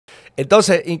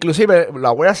Entonces, inclusive, la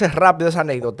voy a hacer rápido esa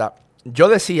anécdota. Yo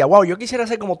decía, wow, yo quisiera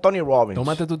ser como Tony Robbins.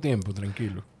 Tómate tu tiempo,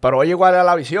 tranquilo. Pero oye, igual era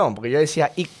la visión, porque yo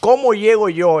decía, ¿y cómo llego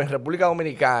yo en República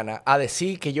Dominicana a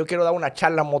decir que yo quiero dar una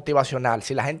charla motivacional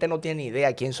si la gente no tiene ni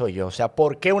idea quién soy yo? O sea,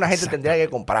 ¿por qué una gente tendría que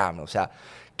comprarme? O sea,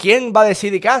 ¿quién va a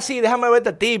decir que, sí, déjame ver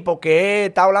este tipo que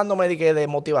está hablándome de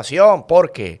motivación?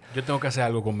 ¿Por qué? Yo tengo que hacer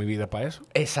algo con mi vida para eso.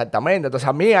 Exactamente. Entonces,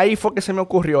 a mí ahí fue que se me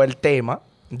ocurrió el tema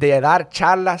de dar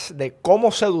charlas de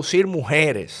cómo seducir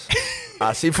mujeres.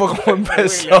 Así fue como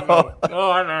empezó.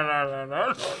 No.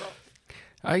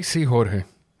 Ay, sí, Jorge.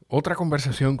 Otra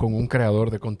conversación con un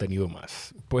creador de contenido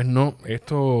más. Pues no,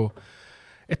 esto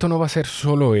no va a ser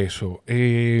solo eso.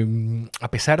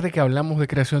 A pesar de que hablamos de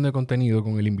creación de contenido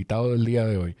con el invitado del día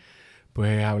de hoy,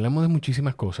 pues hablamos de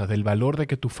muchísimas cosas. Del valor de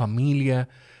que tu familia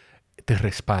te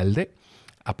respalde,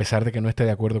 a pesar de que no esté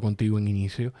de acuerdo contigo en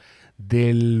inicio.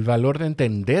 Del valor de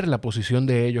entender la posición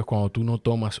de ellos cuando tú no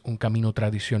tomas un camino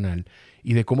tradicional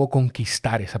y de cómo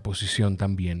conquistar esa posición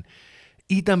también.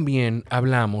 Y también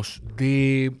hablamos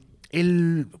de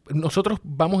nosotros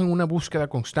vamos en una búsqueda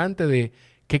constante de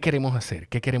qué queremos hacer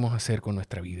con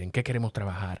nuestra vida, en qué queremos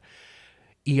trabajar.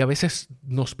 Y a veces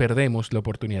nos perdemos la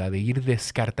oportunidad de ir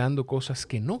descartando cosas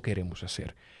que no queremos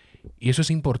hacer. Y eso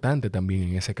es importante también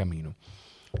en ese camino.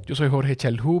 Yo soy Jorge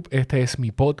Chalhub, este es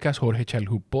mi podcast, Jorge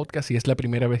Chalhub Podcast. Si es la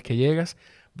primera vez que llegas,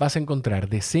 vas a encontrar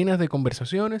decenas de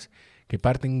conversaciones que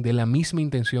parten de la misma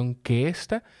intención que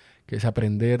esta, que es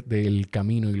aprender del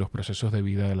camino y los procesos de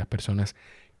vida de las personas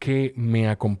que me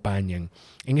acompañan.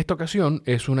 En esta ocasión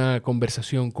es una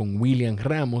conversación con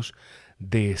Ramos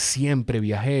de Siempre,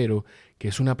 Viajero, que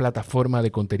es una plataforma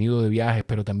de contenido de viajes,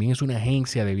 pero también es una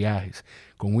agencia de viajes.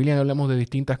 Con William hablamos de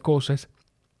distintas cosas.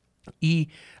 Y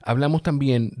hablamos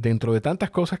también, dentro de tantas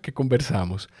cosas que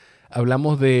conversamos,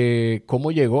 hablamos de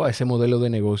cómo llegó a ese modelo de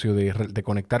negocio de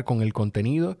conectar con el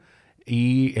contenido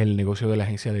y el negocio de la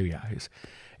agencia de viajes.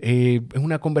 Es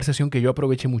una conversación que yo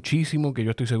aproveché muchísimo, que yo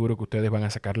estoy seguro que ustedes van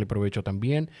a sacarle provecho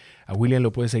también. A William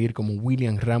lo puede seguir como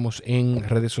William Ramos en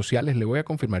redes sociales. Le voy a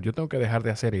confirmar, yo tengo que dejar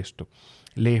de hacer esto.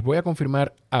 Les voy a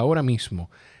confirmar ahora mismo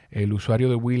el usuario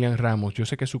de William Ramos. Yo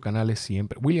sé que su canal es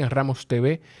Siempre William Ramos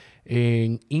TV.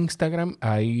 En Instagram,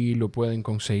 ahí lo pueden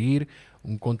conseguir,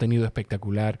 un contenido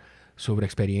espectacular sobre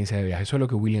experiencia de viaje. Eso es lo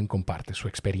que William comparte, su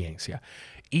experiencia.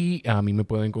 Y a mí me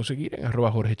pueden conseguir en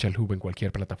 @JorgeChalhub en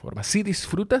cualquier plataforma. Si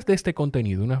disfrutas de este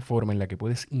contenido, una forma en la que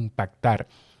puedes impactar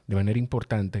de manera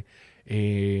importante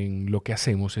en lo que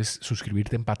hacemos es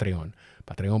suscribirte en Patreon,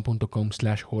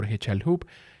 patreon.com/JorgeChalhub,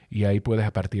 y ahí puedes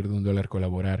a partir de $1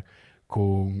 colaborar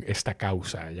con esta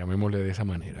causa, llamémosle de esa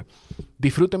manera.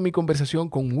 Disfruten mi conversación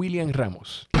con William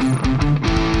Ramos.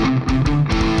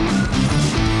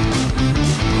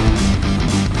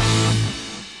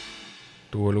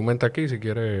 Tu volumen está aquí si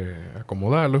quieres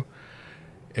acomodarlo.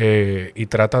 Y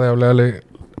trata de hablarle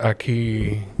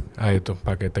aquí a esto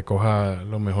para que te coja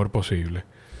lo mejor posible.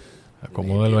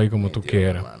 Acomódalo ahí como tú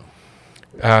quieras.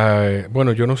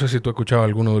 Bueno, yo no sé si tú has escuchado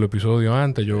alguno de los episodios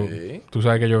antes. Sí. Tú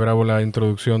sabes que yo grabo la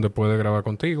introducción después de grabar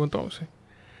contigo, entonces.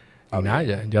 Y nada,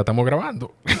 ya estamos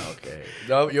grabando.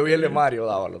 Okay. Yo vi el de Mario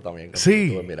Dávalo también. Que sí.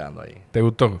 Estuve mirando ahí. ¿Te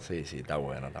gustó? Sí, está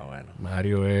bueno.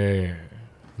 Mario es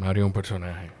un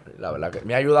personaje. La verdad que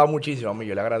me ha ayudado muchísimo a mí.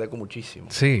 Yo le agradezco muchísimo.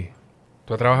 Sí.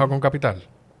 ¿Tú has trabajado con Capital?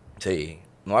 Sí.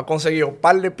 No ha conseguido un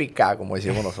par de picar, como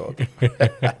decimos nosotros.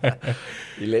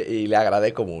 y le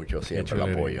agradezco mucho siempre el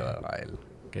apoyo a él.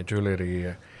 Qué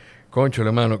chulería. Concho,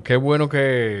 hermano, qué bueno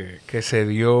que se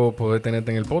dio poder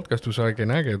tenerte en el podcast. Tú sabes que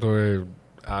nada, que esto es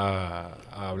a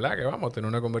hablar, que vamos a tener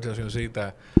una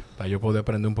conversacioncita para yo poder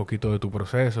aprender un poquito de tu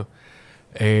proceso.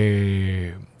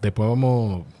 Después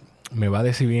me va a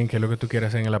decir bien qué es lo que tú quieres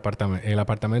hacer en el apartamento. ¿El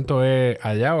apartamento es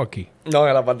allá o aquí? No,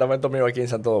 el apartamento mío aquí en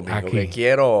Santo Domingo. Aquí. Que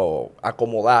quiero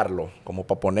acomodarlo, como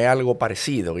para poner algo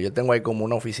parecido. Que yo tengo ahí como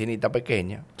una oficinita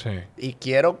pequeña. Sí. Y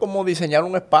quiero como diseñar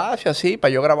un espacio así,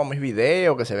 para yo grabar mis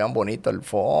videos, que se vean bonitos el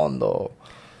fondo.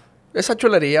 Esa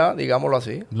chulería, digámoslo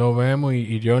así. Lo vemos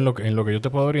y yo en lo que yo te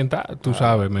puedo orientar, tú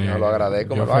sabes. Yo lo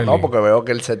agradezco. No, porque veo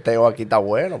que el seteo aquí está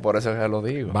bueno, por eso es que lo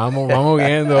digo. Vamos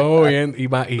viendo.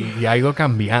 Y ha ido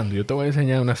cambiando. Yo te voy a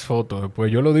enseñar unas fotos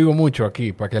después. Yo lo digo mucho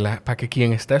aquí, para que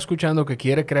quien está escuchando que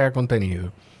quiere crear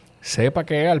contenido, sepa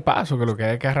que es al paso, que lo que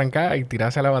hay que arrancar y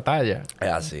tirarse a la batalla.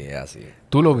 Es así.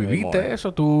 ¿Tú lo viviste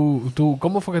eso?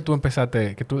 ¿Cómo fue que tú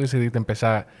empezaste, que tú decidiste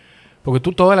empezar? Porque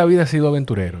tú toda la vida has sido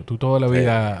aventurero. Tú toda la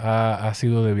vida has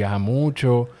sido de viajar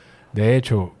mucho. De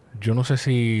hecho, yo no sé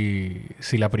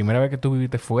si la primera vez que tú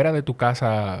viviste fuera de tu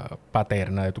casa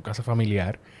paterna, de tu casa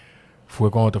familiar,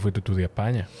 fue cuando te fuiste a estudiar a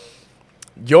España.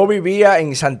 Yo vivía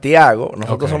en Santiago.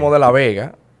 Nosotros somos de La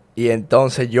Vega. Y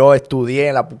entonces yo estudié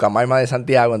en la Pucamaima de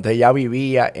Santiago, entonces ya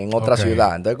vivía en otra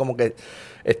ciudad. Entonces como que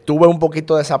estuve un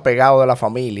poquito desapegado de la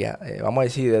familia, vamos a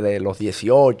decir desde los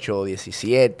 18,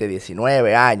 17,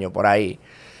 19 años por ahí.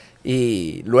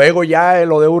 Y luego ya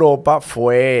lo de Europa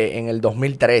fue en el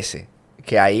 2013,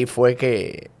 que ahí fue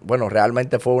que, bueno,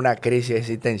 realmente fue una crisis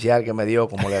existencial que me dio,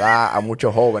 como le da a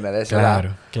muchos jóvenes de esa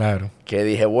edad. Claro. Que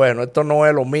dije, bueno, esto no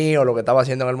es lo mío, lo que estaba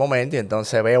haciendo en el momento, y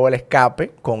entonces veo el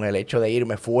escape con el hecho de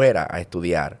irme fuera a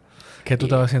estudiar. ¿Qué tú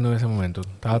estabas haciendo en ese momento?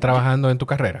 ¿Estabas trabajando en tu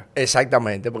carrera?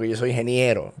 Exactamente, porque yo soy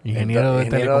ingeniero. ¿Ingeniero de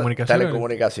telecomunicaciones?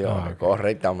 Telecomunicaciones, Okay.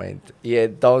 Correctamente. Y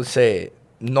entonces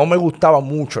no me gustaba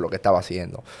mucho lo que estaba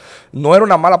haciendo. No era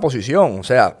una mala posición, o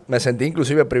sea, me sentí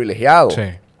inclusive privilegiado. Sí.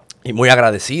 Y muy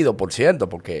agradecido, por cierto,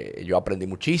 porque yo aprendí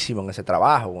muchísimo en ese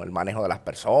trabajo, el manejo de las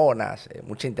personas,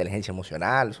 mucha inteligencia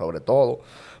emocional sobre todo,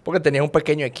 porque tenía un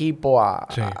pequeño equipo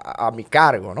a mi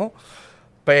cargo, ¿no?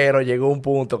 Pero llegó un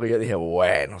punto que yo dije,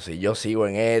 bueno, si yo sigo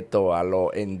en esto,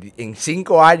 en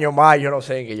 5 años más, yo no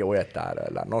sé en qué yo voy a estar,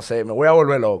 ¿verdad? No sé, me voy a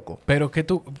volver loco. Pero que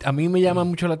a mí me llama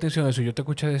mucho la atención eso. Yo te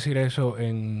escuché decir eso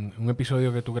en un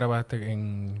episodio que tú grabaste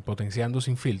en Potenciando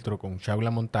Sin Filtro con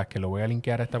Shaula Montaz, que lo voy a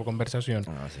linkear a esta conversación.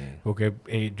 Sí. Porque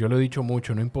yo lo he dicho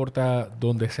mucho, no importa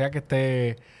donde sea que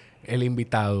esté el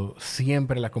invitado,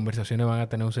 siempre las conversaciones van a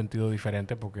tener un sentido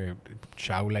diferente porque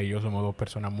Shaula y yo somos dos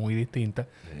personas muy distintas,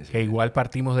 que igual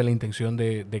partimos de la intención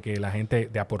de que la gente,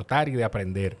 de aportar y de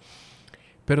aprender.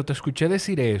 Pero te escuché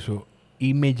decir eso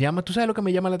y me llama, ¿tú sabes lo que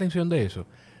me llama la atención de eso?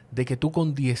 De que tú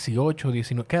con 18,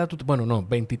 19, ¿qué edad tú, bueno, no,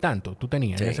 20 y tanto tú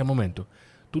tenías en ese momento,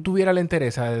 tú tuvieras la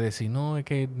interés de decir, no, es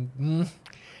que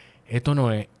esto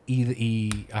no es,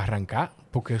 y arrancar,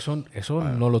 porque eso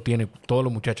no lo tiene todos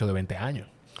los muchachos de 20 años.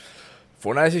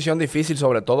 Fue una decisión difícil,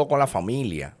 sobre todo con la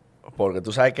familia, porque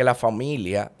tú sabes que la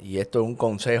familia, y esto es un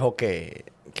consejo que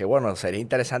bueno, sería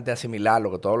interesante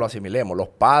asimilarlo, que todos lo asimilemos. Los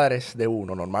padres de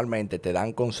uno normalmente te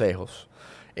dan consejos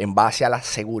en base a la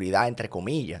seguridad, entre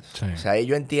comillas. Sí. O sea,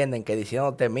 ellos entienden que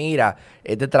diciéndote, mira,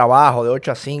 este trabajo de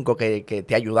 8 a 5 que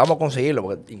te ayudamos a conseguirlo,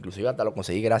 porque inclusive hasta lo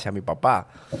conseguí gracias a mi papá.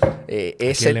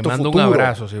 Ese le mando un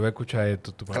abrazo si va a escuchar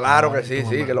esto. Tu papá, claro que sí,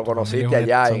 sí, que lo conociste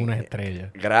allá. Son unas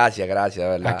estrellas. Gracias,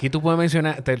 ¿verdad? Aquí tú puedes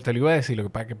mencionar, te lo iba a decir, lo que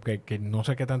pasa que no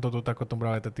sé qué tanto tú estás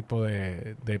acostumbrado a este tipo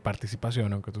de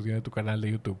participación, aunque tú tienes tu canal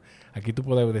de YouTube. Aquí tú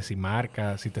puedes decir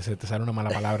marcas, si se te sale una mala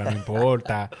palabra, no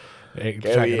importa. O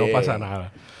sea, que no pasa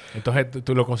nada. Entonces,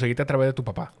 tú lo conseguiste a través de tu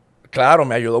papá. Claro,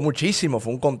 me ayudó muchísimo.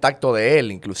 Fue un contacto de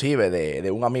él, inclusive, de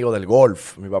un amigo del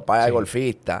golf. Mi papá es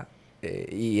golfista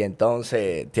y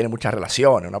entonces tiene muchas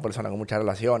relaciones, una persona con muchas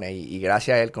relaciones. Y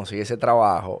gracias a él conseguí ese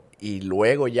trabajo. Y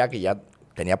luego ya que ya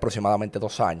tenía aproximadamente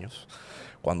 2 años,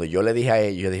 cuando yo le dije a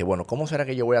ellos, yo dije, bueno, ¿cómo será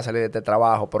que yo voy a salir de este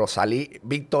trabajo? Pero salí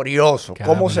victorioso.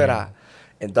 ¿Cómo será?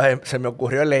 Entonces se me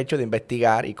ocurrió el hecho de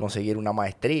investigar y conseguir una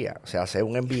maestría, o sea, hacer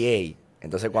un MBA.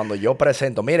 Entonces cuando yo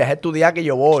presento, mira, es estudiar que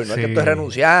yo voy, no es que estoy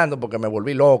renunciando porque me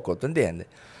volví loco, ¿tú entiendes?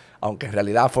 Aunque en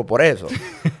realidad fue por eso.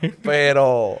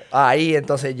 Pero ahí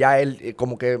entonces ya él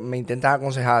como que me intentaba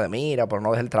aconsejar de, mira, pero no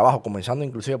dejes el trabajo, comenzando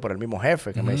inclusive por el mismo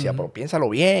jefe, que me decía, pero piénsalo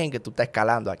bien, que tú estás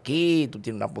escalando aquí, tú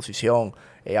tienes una posición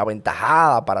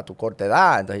aventajada para tu corta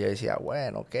edad. Entonces yo decía,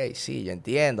 bueno, ok, sí, yo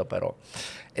entiendo, pero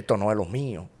esto no es lo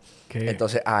mío.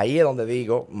 Entonces ahí es donde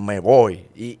digo, me voy.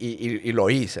 Y lo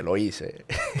hice.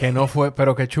 Que no fue,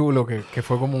 pero qué chulo, que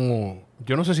fue como,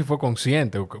 yo no sé si fue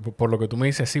consciente, por lo que tú me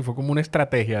dices, sí, fue como una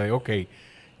estrategia de, ok,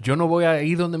 yo no voy a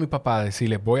ir donde mi papá a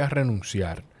decirle, voy a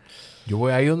renunciar. Yo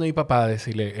voy a ir donde mi papá a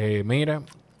decirle, mira,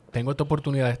 tengo esta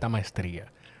oportunidad de esta maestría.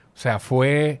 O sea,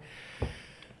 fue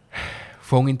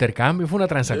un intercambio, fue una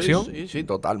transacción. Sí,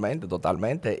 totalmente.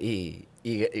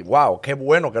 Y wow, qué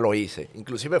bueno que lo hice.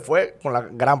 Inclusive fue con la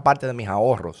gran parte de mis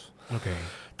ahorros. Okay.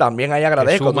 También ahí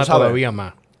agradezco. Que suma todavía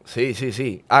más.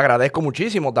 Sí. Agradezco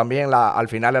muchísimo también al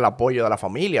final el apoyo de la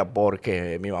familia,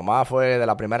 porque mi mamá fue de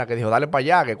la primera que dijo, dale para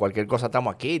allá, que cualquier cosa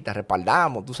estamos aquí, te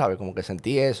respaldamos, tú sabes, como que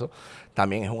sentí eso.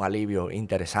 También es un alivio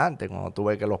interesante cuando tú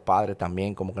ves que los padres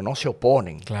también como que no se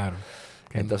oponen. Claro.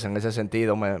 Entonces, en ese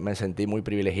sentido, me sentí muy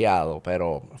privilegiado,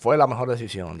 pero fue la mejor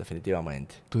decisión,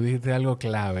 definitivamente. Tú dijiste algo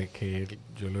clave, que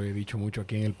yo lo he dicho mucho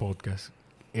aquí en el podcast,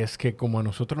 es que como a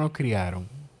nosotros nos criaron,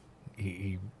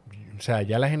 o sea,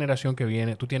 ya la generación que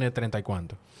viene, ¿tú tienes 30 y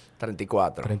cuánto?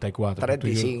 34.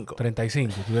 35.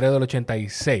 35. Tú eres del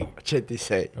 86.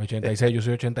 86. Yo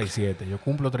soy 87. Yo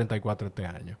cumplo 34 este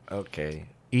año. Ok.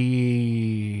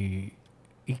 Y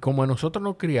como a nosotros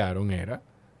nos criaron era...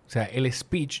 O sea, el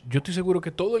speech, yo estoy seguro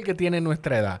que todo el que tiene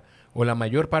nuestra edad, o la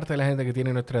mayor parte de la gente que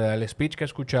tiene nuestra edad, el speech que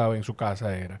escuchaba en su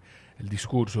casa era el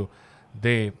discurso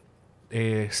de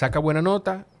saca buena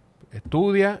nota,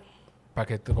 estudia para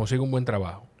que te consiga un buen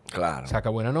trabajo. Claro. Saca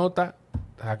buena nota,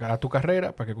 saca tu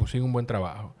carrera para que consiga un buen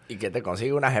trabajo. Y que te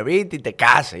consiga una jevita y te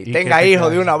case. Y que tenga te hijos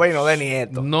case. de una vez y no de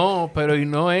nietos. No, pero y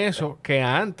no eso, que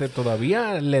antes,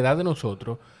 todavía en la edad de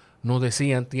nosotros, nos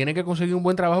decían, tienes que conseguir un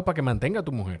buen trabajo para que mantenga a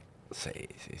tu mujer. Sí.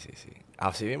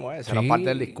 Así mismo es. Sí. Era parte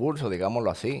del discurso, digámoslo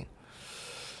así.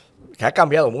 Que ha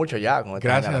cambiado mucho ya con esta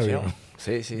Gracias a generación.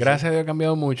 Dios. Sí. Gracias a Dios ha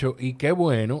cambiado mucho. Y qué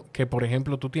bueno que, por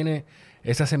ejemplo, tú tienes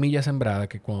esa semilla sembrada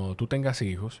que cuando tú tengas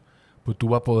hijos, pues tú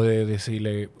vas a poder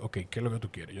decirle, ok, ¿qué es lo que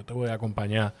tú quieres? Yo te voy a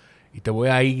acompañar y te voy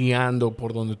a ir guiando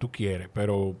por donde tú quieres,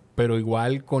 pero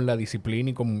igual con la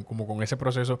disciplina y como con ese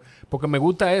proceso. Porque me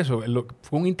gusta eso.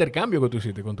 Fue un intercambio que tú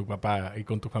hiciste con tu papá y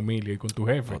con tu familia y con tu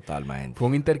jefe. Totalmente. Fue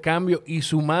un intercambio y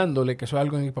sumándole, que eso es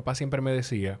algo que mi papá siempre me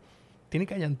decía, tienes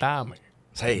que allantarme.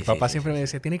 Mi papá siempre me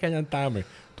decía, tienes que allantarme.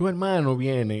 Tu hermano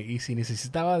viene y si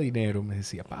necesitaba dinero, me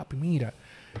decía, papi, mira,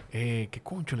 que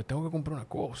concho, le tengo que comprar una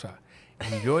cosa.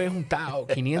 Y yo he juntado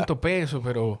 500 pesos,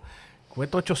 pero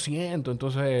cuesta 800.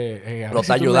 Entonces, lo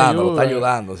está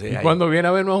ayudando. Sí, y ahí. cuando viene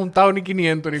a ver, no ha juntado ni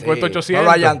 500, ni cuesta 800. No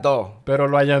lo allantó. Pero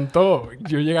lo allantó.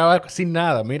 Yo llegaba sin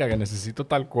nada. Mira, que necesito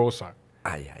tal cosa.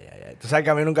 Ay. Tú sabes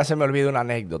que a mí nunca se me olvida una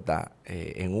anécdota.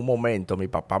 En un momento, mi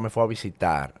papá me fue a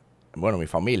visitar. Bueno, mi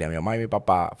familia, mi mamá y mi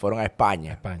papá fueron a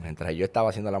España, mientras yo estaba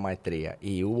haciendo la maestría.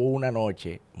 Y hubo una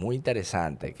noche muy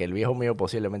interesante, que el viejo mío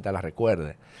posiblemente la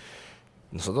recuerde.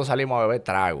 Nosotros salimos a beber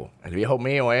trago. El viejo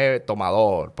mío es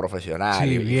tomador, profesional,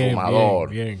 y fumador,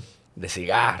 de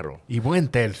cigarro. Y buen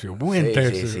tercio.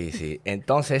 Sí.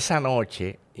 Entonces, esa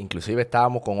noche, inclusive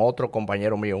estábamos con otro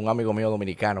compañero mío, un amigo mío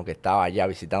dominicano que estaba allá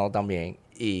visitando también.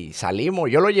 Y salimos,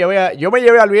 yo me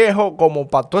llevé al viejo como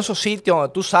para todos esos sitios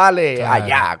donde tú sales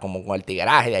allá, como con el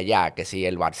tigueraje de allá, que si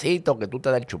el barcito, que tú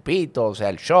te das el chupito, o sea,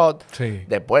 el shot,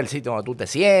 después el sitio donde tú te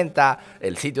sientas,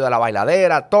 el sitio de la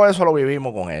bailadera, todo eso lo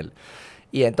vivimos con él.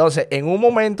 Y entonces, en un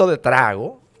momento de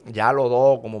trago, ya los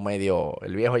dos como medio,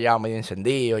 el viejo ya medio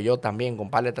encendido, yo también con un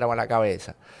par de tragos en la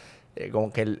cabeza,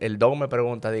 como que el don me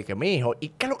pregunta, dije, mijo, ¿y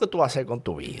qué es lo que tú vas a hacer con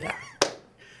tu vida?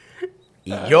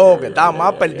 Y yo, que estaba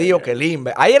más perdido que el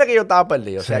Inve. Ahí era que yo estaba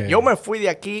perdido. O sea, yo me fui de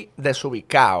aquí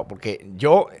desubicado. Porque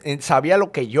yo sabía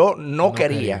lo que yo no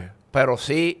quería. Pero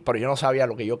yo no sabía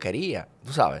lo que yo quería.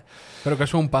 Tú sabes. Pero que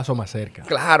eso es un paso más cerca.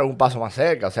 Claro, un paso más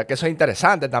cerca. O sea, que eso es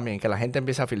interesante también. Que la gente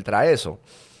empiece a filtrar eso.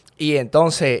 Y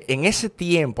entonces, en ese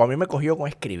tiempo, a mí me cogió con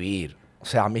escribir. O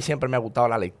sea, a mí siempre me ha gustado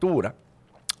la lectura.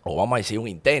 O vamos a decir un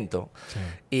intento.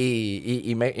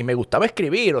 Y me gustaba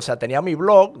escribir. O sea, tenía mi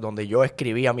blog donde yo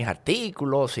escribía mis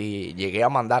artículos y llegué a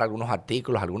mandar algunos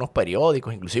artículos a algunos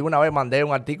periódicos. Inclusive una vez mandé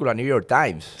un artículo a New York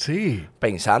Times. Sí.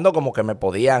 Pensando como que me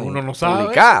podían Uno no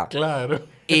publicar. Sabe. Claro.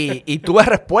 Y tuve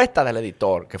respuesta del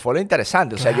editor, que fue lo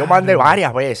interesante. O sea, yo mandé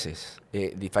varias veces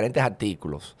diferentes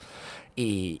artículos.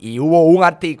 Y hubo un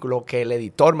artículo que el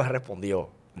editor me respondió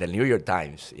del New York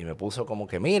Times y me puso como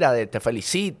que mira, te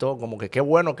felicito, como que qué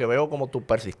bueno que veo como tu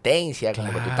persistencia, como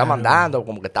que tú estás mandando,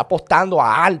 como que estás apostando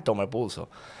a alto, me puso.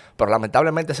 Pero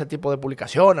lamentablemente ese tipo de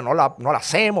publicaciones no la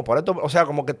hacemos, por esto, o sea,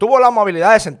 como que tuvo la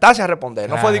amabilidad de sentarse a responder,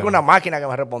 no fue de una máquina que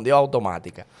me respondió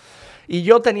automática. Y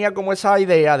yo tenía como esa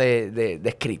idea de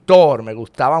escritor, me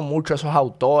gustaban mucho esos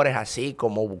autores así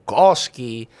como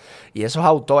Bukowski y esos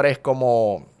autores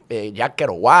como Jack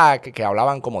Kerouac, que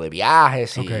hablaban como de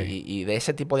viajes y de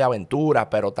ese tipo de aventuras,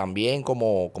 pero también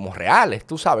como reales,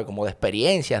 tú sabes, como de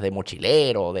experiencias, de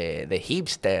mochilero, de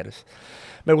hipsters.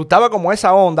 Me gustaba como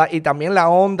esa onda y también la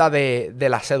onda de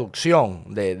la seducción,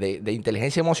 de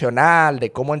inteligencia emocional,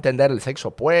 de cómo entender el sexo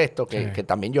opuesto, que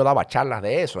también yo daba charlas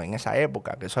de eso en esa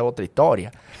época, que eso es otra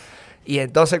historia. Y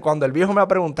entonces cuando el viejo me ha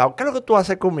preguntado, ¿qué es lo que tú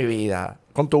haces con mi vida,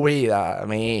 con tu vida,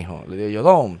 mi hijo? Le digo yo,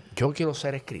 don, yo quiero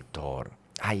ser escritor.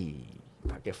 Ay,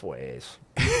 ¿para qué fue eso?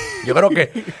 Yo creo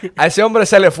que a ese hombre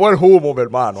se le fue el humo, mi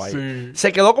hermano. Ahí. Sí.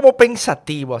 Se quedó como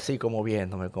pensativo, así como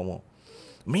viéndome, como,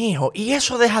 mijo, ¿y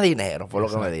eso deja dinero? Fue lo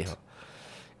que me dijo.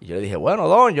 Y yo le dije, bueno,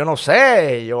 don, yo no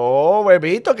sé. Yo he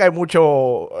visto que hay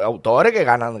muchos autores que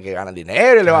ganan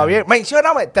dinero y le va bien.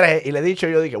 Mencióname 3. Y le he dicho,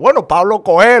 yo dije, bueno, Pablo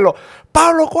Coelho,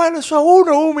 eso es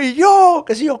 1 millón,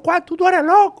 que si yo, ¿cuánto? Tú eres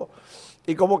loco.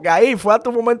 Y como que ahí fue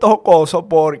hasta un momento jocoso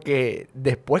porque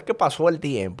después que pasó el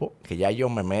tiempo, que ya yo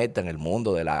me meto en el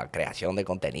mundo de la creación de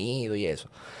contenido y eso,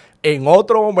 en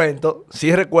otro momento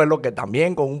sí recuerdo que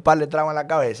también con un par de tragos en la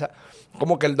cabeza,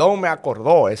 como que el don me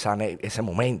acordó ese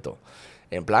momento.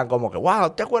 En plan como que,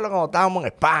 wow, ¿te acuerdas cuando estábamos en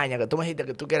España que tú me dijiste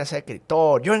que tú quieres ser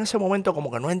escritor? Yo en ese momento como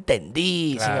que no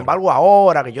entendí. Claro. Sin embargo,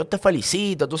 ahora que yo te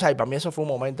felicito, tú sabes, para mí eso fue un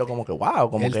momento como que,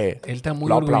 wow, como que él está muy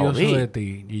orgulloso de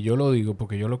ti. Y yo lo digo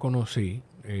porque yo lo conocí.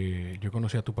 Yo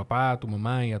conocí a tu papá, a tu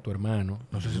mamá y a tu hermano.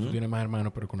 No sé si tú tienes más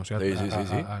hermanos, pero conocí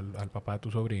al papá de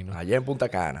tu sobrino. Allá en Punta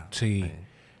Cana. Sí.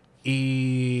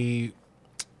 Y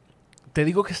te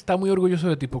digo que está muy orgulloso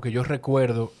de ti porque yo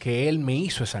recuerdo que él me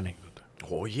hizo esa anécdota.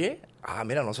 Oye,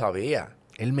 mira, no sabía.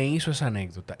 Él me hizo esa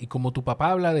anécdota. Y como tu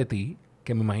papá habla de ti,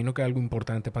 que me imagino que es algo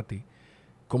importante para ti,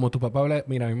 como tu papá habla,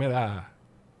 mira, a mí me da...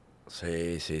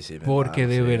 Sí. Porque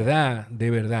de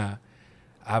verdad,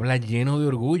 habla lleno de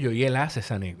orgullo y él hace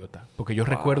esa anécdota. Porque yo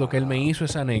recuerdo que él me hizo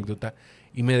esa anécdota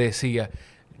y me decía,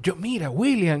 mira,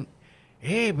 William,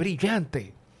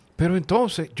 brillante. Pero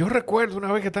entonces, yo recuerdo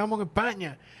una vez que estábamos en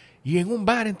España y en un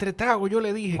bar entre tragos yo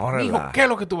le dije, hijo, ¿qué es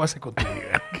lo que tú vas a hacer con tu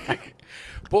vida?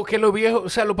 Porque los viejos, o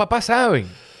sea, los papás saben.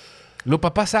 Los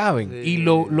papás saben. Sí. Y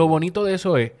lo bonito de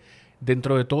eso es,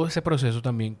 dentro de todo ese proceso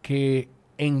también, que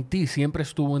en ti siempre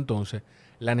estuvo entonces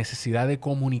la necesidad de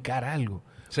comunicar algo.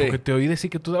 Sí. Porque te oí decir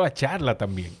que tú dabas charla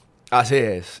también. Así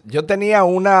es. Yo tenía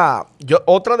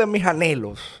otro de mis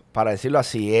anhelos, para decirlo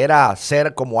así, era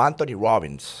ser como Anthony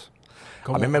Robbins.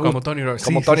 A mí me gusta, como Tony Robbins.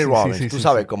 Como Tony Robbins, tú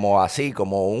sabes, como así,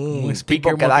 como un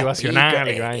speaker tipo que motivacional.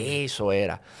 Eso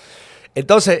era.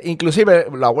 Entonces, inclusive,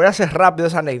 la voy a hacer rápido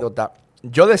esa anécdota.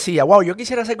 Yo decía, wow, yo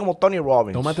quisiera ser como Tony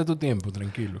Robbins. Tómate tu tiempo,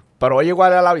 tranquilo. Pero oye,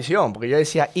 igual era la visión, porque yo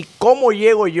decía, ¿y cómo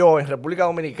llego yo en República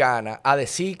Dominicana a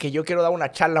decir que yo quiero dar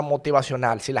una charla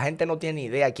motivacional si la gente no tiene ni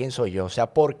idea quién soy yo? O sea,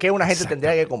 ¿por qué una gente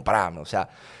tendría que comprarme? O sea,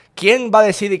 ¿quién va a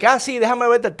decir que, sí, déjame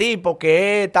ver este tipo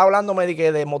que está hablándome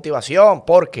de motivación?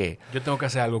 ¿Por qué? Yo tengo que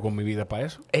hacer algo con mi vida para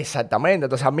eso. Exactamente.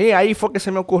 Entonces, a mí ahí fue que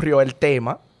se me ocurrió el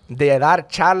tema de dar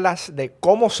charlas de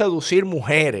cómo seducir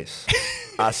mujeres.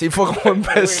 Así fue como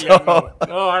empezó.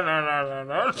 No.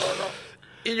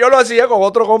 Y yo lo hacía con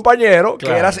otro compañero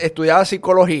que estudiaba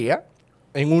psicología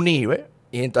en UNIBE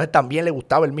y entonces también le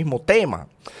gustaba el mismo tema.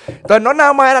 Entonces no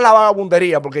nada más era la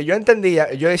vagabundería, porque yo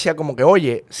entendía, yo decía como que,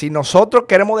 oye, si nosotros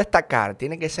queremos destacar,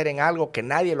 tiene que ser en algo que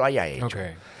nadie lo haya hecho.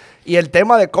 Okay. Y el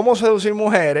tema de cómo seducir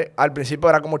mujeres, al principio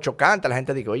era como chocante. La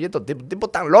gente dijo, oye, estos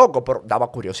tipos tan locos, pero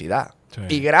daba curiosidad. Sí.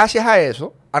 Y gracias a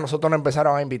eso, a nosotros nos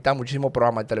empezaron a invitar a muchísimos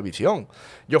programas de televisión.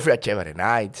 Yo fui a Chévere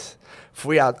Nights,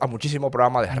 fui a muchísimos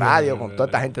programas de radio con toda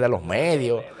esta gente de los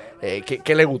medios,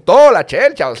 que le gustó la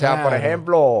chercha. O sea, por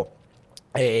ejemplo,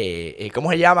 ¿cómo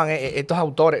se llaman estos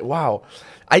autores? ¡Wow!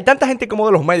 Hay tanta gente como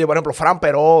de los medios, por ejemplo, Fran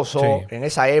Peroso, en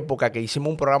esa época que hicimos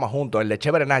un programa juntos, el de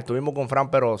Chévere Night, estuvimos con Fran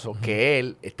Peroso, que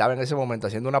él estaba en ese momento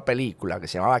haciendo una película que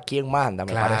se llamaba ¿Quién manda?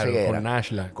 Me parece que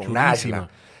era. Con Nashla.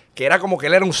 Que era como que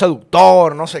él era un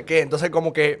seductor, no sé qué. Entonces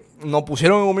como que nos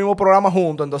pusieron en un mismo programa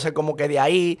juntos, entonces como que de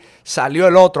ahí salió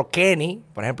el otro, Kenny,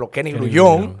 por ejemplo, Kenny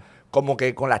Grullón, como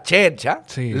que con la chercha,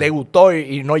 le gustó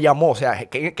y nos llamó. O sea,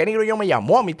 Kenny Grullón me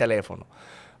llamó a mi teléfono.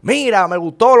 Mira, me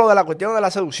gustó lo de la cuestión de la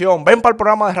seducción. Ven para el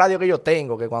programa de radio que yo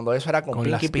tengo, que cuando eso era con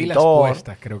Pinky Pintor.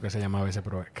 Puestas, creo que se llamaba ese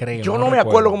programa. Yo no me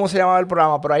acuerdo cómo se llamaba el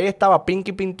programa, pero ahí estaba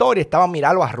Pinky Pintor y estaba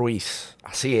Miralba Ruiz.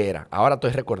 Así era. Ahora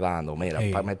estoy recordando. Mira,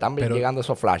 me están llegando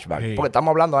esos flashbacks. Porque estamos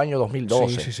hablando del año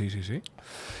 2012. Sí.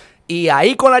 Y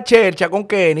ahí con la chercha, con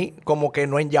Kenny, como que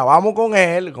nos enllavamos con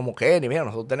él, como Kenny, mira,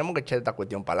 nosotros tenemos que echar esta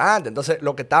cuestión para adelante. Entonces,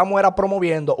 lo que estábamos era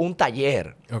promoviendo un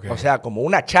taller. O sea, como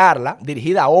una charla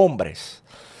dirigida a hombres.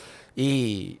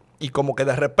 Y como que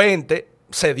de repente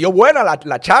se dio buena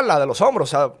la charla de los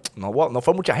hombres. O sea, no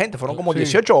fue mucha gente, fueron como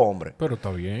 18 hombres. Pero está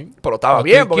bien. Pero estaba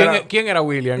bien. ¿Quién era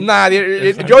William?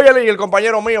 Nadie. Yo y el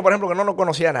compañero mío, por ejemplo, que no nos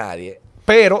conocía a nadie.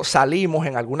 Pero salimos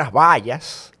en algunas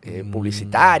vallas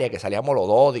publicitarias, que salíamos los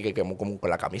dos, y que como con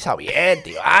la camisa abierta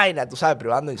y vaina, tú sabes,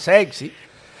 privando en sexy.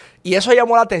 Y eso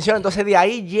llamó la atención. Entonces de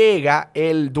ahí llega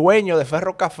el dueño de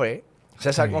Ferro Café,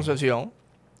 César Concepción,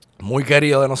 muy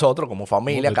querido de nosotros como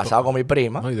familia, casado con mi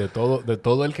prima. No, y de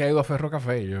todo el que ha ido a Ferro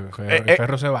Café.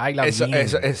 Ferro se baila bien.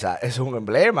 Eso es un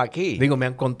emblema aquí. Digo, me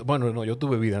han contado. Bueno, no, yo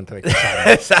tuve vida antes de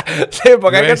casarme. Sí,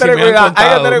 porque hay que tener cuidado.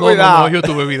 Hay que tener cuidado. No, yo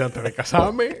tuve vida antes de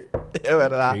casarme. Es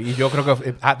verdad. Y yo creo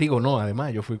que...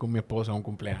 además, yo fui con mi esposa a un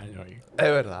cumpleaños ahí. Es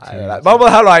verdad, es verdad. Vamos a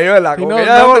dejarlo ahí, ¿verdad? Si no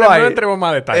entremos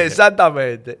más detalles.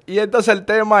 Exactamente. Y entonces el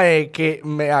tema es que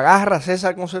me agarra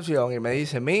César Concepción y me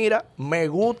dice, mira, me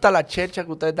gusta la chercha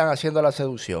que ustedes están haciendo la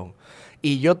seducción.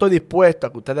 Y yo estoy dispuesto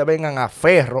a que ustedes vengan a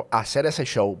Ferro a hacer ese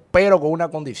show, pero con una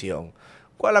condición.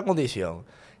 ¿Cuál es la condición?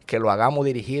 Que lo hagamos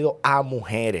dirigido a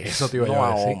mujeres, eso te iba no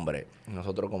a decir. Hombres.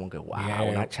 Nosotros como que, wow,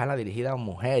 una charla dirigida a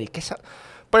mujeres.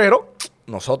 Pero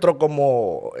nosotros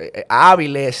como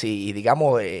hábiles y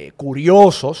digamos,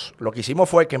 curiosos, lo que hicimos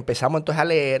fue que empezamos entonces a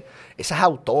leer esas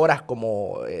autoras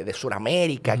como de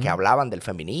Sudamérica que hablaban del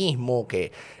feminismo,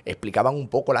 que explicaban un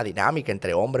poco la dinámica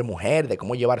entre hombre y mujer, de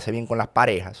cómo llevarse bien con las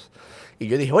parejas. Y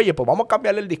yo dije, oye, pues vamos a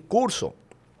cambiarle el discurso.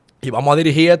 Y vamos a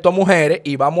dirigir esto a mujeres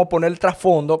y vamos a poner el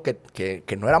trasfondo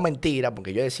que no era mentira,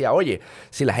 porque yo decía, oye,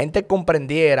 si la gente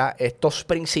comprendiera estos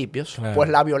principios, pues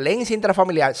la violencia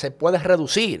intrafamiliar se puede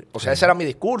reducir. O sea, ese era mi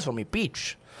discurso, mi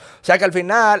pitch. O sea, que al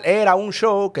final era un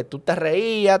show que tú te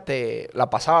reías, te la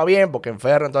pasaba bien, porque en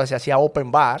Ferro entonces se hacía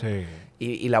open bar. Sí.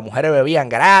 Y las mujeres bebían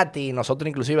gratis. Nosotros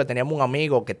inclusive teníamos un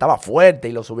amigo que estaba fuerte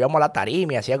y lo subíamos a la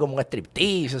tarima y hacía como un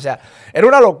striptease. O sea, era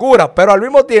una locura, pero al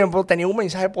mismo tiempo tenía un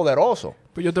mensaje poderoso.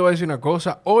 Pues yo te voy a decir una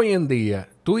cosa. Hoy en día,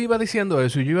 tú ibas diciendo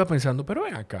eso y yo iba pensando, pero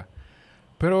ven acá.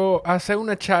 Pero hacer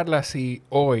una charla así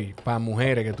hoy para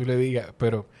mujeres que tú le digas,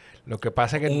 pero lo que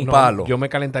pasa es que yo me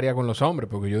calentaría con los hombres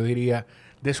porque yo diría,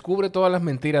 descubre todas las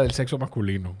mentiras del sexo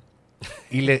masculino.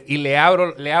 Y le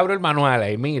abro el manual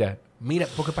ahí, mira,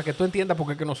 porque para que tú entiendas por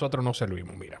qué que nosotros no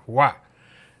servimos, mira, guau.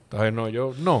 Entonces,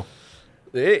 no.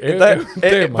 Sí,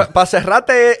 entonces, para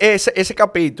cerrarte ese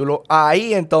capítulo,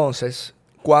 ahí entonces,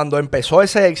 cuando empezó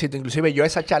ese éxito, inclusive yo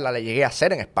esa charla la llegué a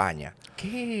hacer en España.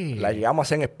 ¿Qué? La llegamos a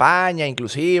hacer en España,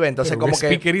 inclusive, entonces pero como que...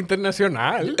 speaker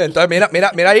internacional. Entonces,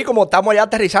 mira ahí como estamos ya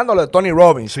aterrizando lo de Tony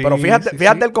Robbins. Sí, pero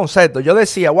fíjate el concepto. Yo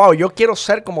decía, wow, yo quiero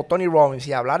ser como Tony Robbins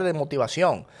y hablar de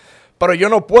motivación. Pero yo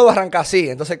no puedo arrancar así.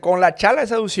 Entonces, con la charla de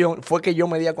seducción fue que yo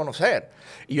me di a conocer.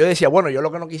 Y yo decía, bueno, yo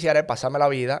lo que no quisiera es pasarme la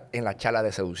vida en la charla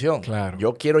de seducción. Claro.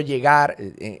 Yo quiero llegar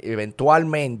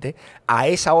eventualmente a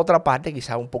esa otra parte,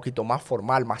 quizás un poquito más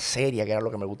formal, más seria, que era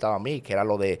lo que me gustaba a mí, que era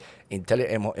lo de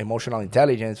emotional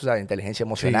intelligence, o sea, inteligencia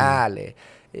emocional,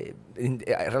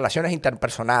 relaciones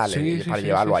interpersonales, para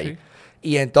llevarlo ahí. Sí.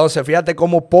 Y entonces, fíjate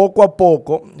cómo poco a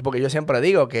poco, porque yo siempre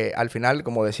digo que al final,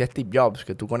 como decía Steve Jobs,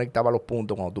 que tú conectabas los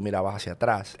puntos cuando tú mirabas hacia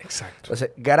atrás. Exacto.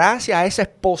 Entonces, gracias a esa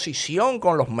exposición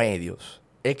con los medios,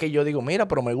 es que yo digo, mira,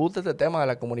 pero me gusta este tema de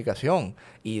la comunicación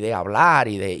y de hablar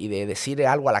y de decirle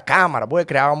algo a la cámara, porque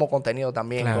creábamos contenido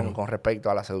también con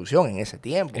respecto a la seducción en ese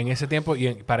tiempo. En ese tiempo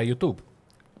y para YouTube.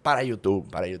 Para YouTube.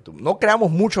 No creamos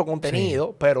mucho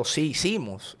contenido, pero sí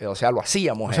hicimos. O sea, lo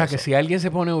hacíamos. O sea, que si alguien se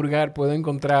pone a hurgar, puede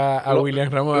encontrar a William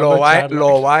Ramos.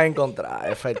 Lo va a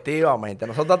encontrar, efectivamente.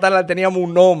 Nosotros teníamos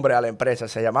un nombre a la empresa.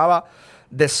 Se llamaba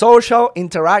The Social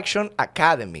Interaction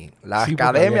Academy. La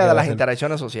Academia de las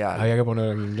Interacciones Sociales. Había que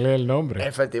poner en inglés el nombre.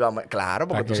 Efectivamente. Claro,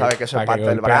 porque tú sabes que eso es parte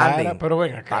del branding. Pero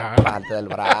ven acá. Parte del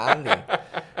branding.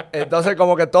 Entonces,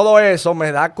 como que todo eso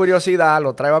me da curiosidad,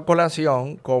 lo traigo a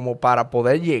colación como para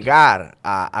poder llegar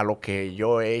a lo que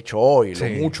yo he hecho hoy, lo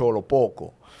mucho o lo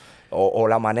poco, o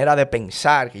la manera de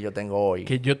pensar que yo tengo hoy.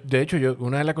 Que yo, de hecho,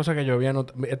 una de las cosas que yo había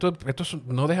anotado, estos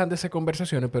no dejan de ser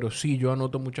conversaciones, pero sí yo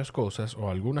anoto muchas cosas o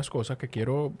algunas cosas que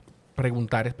quiero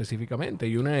preguntar específicamente.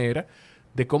 Y una era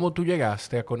de cómo tú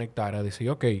llegaste a conectar, a decir,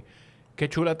 ok, qué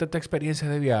chula esta experiencia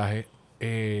de viaje,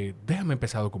 déjame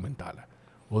empezar a documentarla.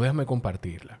 O déjame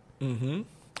compartirla.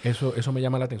 Eso me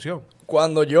llama la atención.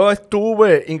 Cuando yo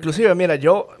estuve, inclusive, mira,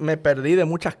 yo me perdí de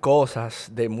muchas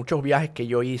cosas, de muchos viajes que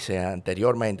yo hice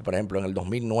anteriormente. Por ejemplo, en el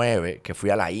 2009, que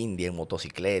fui a la India en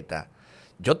motocicleta.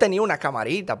 Yo tenía una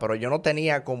camarita, pero yo no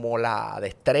tenía como la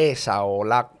destreza o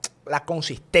la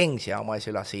consistencia, vamos a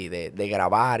decirlo así, de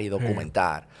grabar y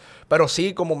documentar. Pero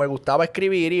sí, como me gustaba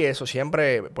escribir y eso,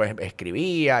 siempre pues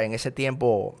escribía. En ese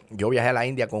tiempo yo viajé a la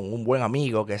India con un buen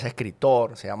amigo que es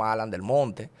escritor, se llama Alan Del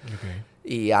Monte. Okay.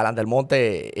 Y Alan Del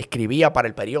Monte escribía para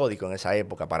el periódico en esa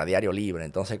época, para Diario Libre.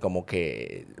 Entonces como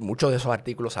que muchos de esos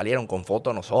artículos salieron con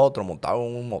fotos de nosotros, montados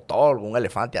en un motor, con un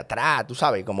elefante atrás, tú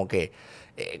sabes, como que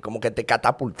te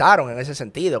catapultaron en ese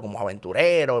sentido, como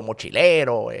aventurero,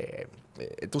 mochilero,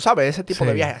 tú sabes, ese tipo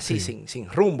de viajes así, sin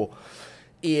rumbo.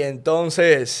 Y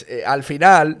entonces, al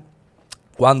final,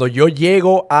 cuando yo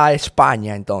llego a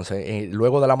España, entonces,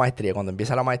 luego de la maestría, cuando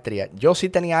empieza la maestría, yo sí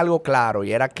tenía algo claro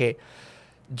y era que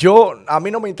a mí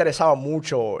no me interesaba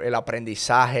mucho el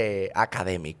aprendizaje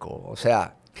académico. O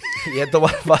sea, y esto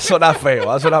va a sonar feo,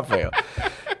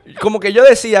 Como que yo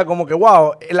decía, como que,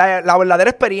 wow, la verdadera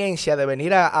experiencia de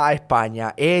venir a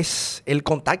España es el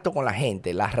contacto con la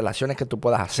gente, las relaciones que tú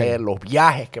puedas hacer, los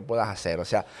viajes que puedas hacer. O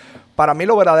sea, para mí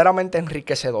lo verdaderamente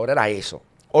enriquecedor era eso.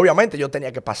 Obviamente yo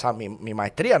tenía que pasar mi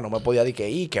maestría, no me podía decir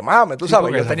que quemarme, tú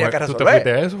sabes, yo tenía que resolver. ¿Tú te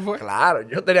fuiste a eso, fue? Claro,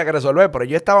 yo tenía que resolver, pero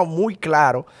yo estaba muy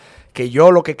claro que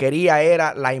yo lo que quería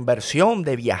era la inversión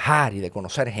de viajar y de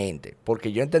conocer gente,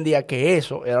 porque yo entendía que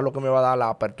eso era lo que me iba a dar la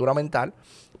apertura mental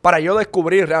para yo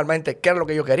descubrir realmente qué era lo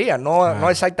que yo quería, no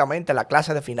exactamente la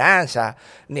clase de finanzas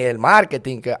ni el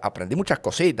marketing, que aprendí muchas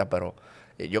cositas, pero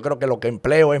yo creo que lo que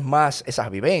empleo es más esas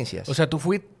vivencias. O sea, tú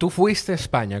fuiste a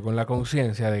España con la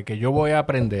conciencia de que yo voy a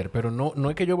aprender, pero no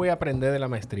es que yo voy a aprender de la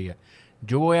maestría,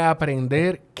 yo voy a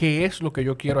aprender qué es lo que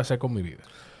yo quiero hacer con mi vida.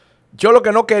 Yo lo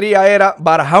que no quería era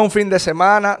barajar un fin de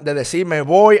semana de decir me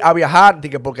voy a viajar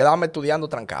por quedarme estudiando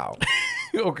trancado.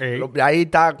 Ok. Ahí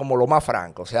está como lo más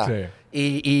franco, o sea. Sí.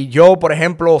 Y yo, por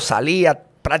ejemplo, salía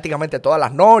prácticamente todas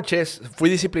las noches. Fui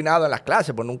disciplinado en las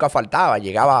clases, pues nunca faltaba.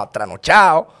 Llegaba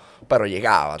trasnochado, pero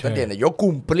llegaba, ¿te entiendes? Yo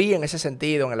cumplí en ese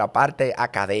sentido en la parte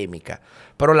académica.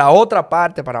 Pero la otra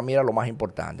parte para mí era lo más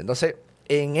importante. Entonces,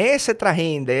 en ese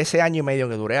trajín de ese año y medio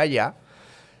que duré allá,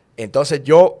 entonces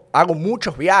yo hago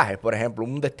muchos viajes. Por ejemplo,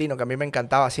 un destino que a mí me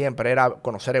encantaba siempre era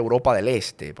conocer Europa del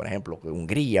Este. Por ejemplo,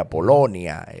 Hungría,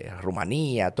 Polonia,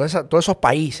 Rumanía, todos esos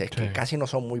países que casi no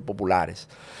son muy populares.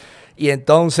 Y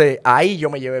entonces ahí yo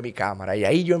me llevé mi cámara y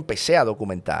ahí yo empecé a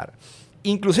documentar.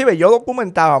 Inclusive yo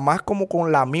documentaba más como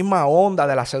con la misma onda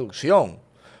de la seducción.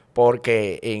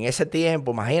 Porque en ese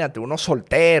tiempo, imagínate, uno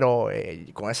soltero,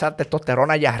 con esa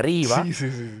testosterona allá arriba. Sí.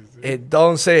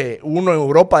 Entonces, uno en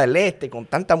Europa del Este, con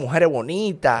tantas mujeres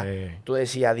bonitas, tú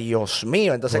decías, Dios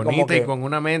mío. Entonces, bonita como que y con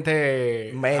una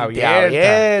mente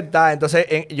abierta.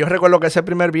 Entonces, yo recuerdo que ese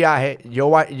primer viaje,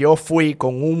 yo fui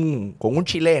con un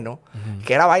chileno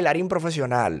que era bailarín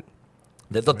profesional.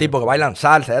 De estos tipos que bailan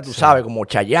salsa, ya tú sabes, como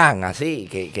Chayanne, así,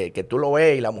 que tú lo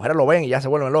ves y las mujeres lo ven y ya se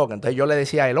vuelven locas. Entonces, yo le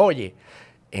decía a él, oye,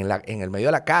 en el medio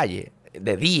de la calle,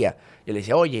 de día, y le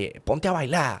decía, oye, ponte a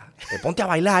bailar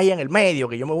ahí en el medio,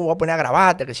 que yo me voy a poner a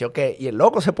grabarte, que sí o qué. Y el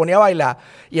loco se ponía a bailar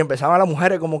y empezaban las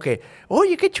mujeres como que,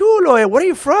 oye, qué chulo, where are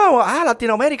you from? Ah,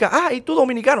 Latinoamérica, ah, y tú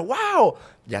dominicano, wow.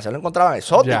 Ya se lo encontraban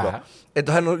exótico. Ya.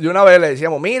 Entonces, de una vez le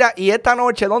decíamos, mira, ¿y esta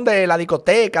noche dónde es la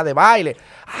discoteca de baile?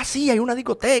 Ah, sí, hay una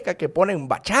discoteca que ponen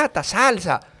bachata,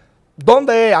 salsa.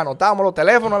 ¿Dónde anotábamos los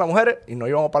teléfonos de las mujeres y nos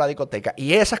íbamos para la discoteca?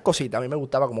 Y esas cositas a mí me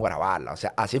gustaba como grabarlas. O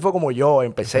sea, así fue como yo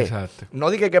empecé. Exacto. No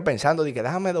dije que pensando, dije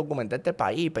déjame documentar este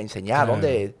país para enseñar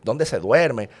dónde se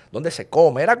duerme, dónde se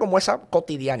come. Era como esa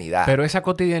cotidianidad. Pero esa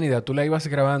cotidianidad, ¿tú la ibas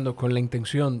grabando con la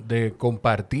intención de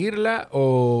compartirla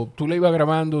o tú la ibas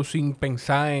grabando sin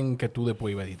pensar en que tú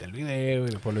después ibas a editar el video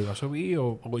y después lo ibas a subir?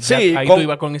 ¿O sí, tú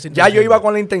ibas con esa intención? Ya yo iba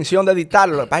con la intención de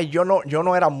editarlo. Yo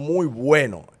no era muy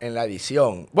bueno en la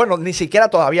edición. Bueno, ni siquiera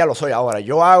todavía lo soy ahora.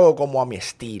 Yo hago como a mi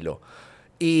estilo.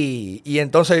 Y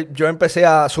entonces yo empecé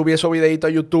a subir esos videitos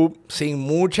a YouTube sin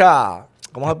mucha,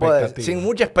 ¿cómo se puede decir? Sin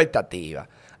mucha expectativa.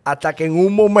 Hasta que en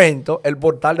un momento el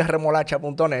portal de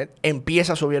remolacha.net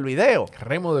empieza a subir el video.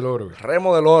 Remo del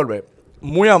Orbe.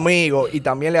 Muy amigo y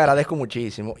también le agradezco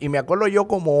muchísimo. Y me acuerdo yo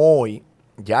como hoy,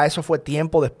 ya eso fue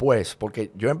tiempo después,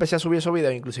 porque yo empecé a subir esos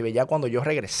videos inclusive ya cuando yo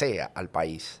regresé al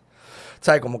país.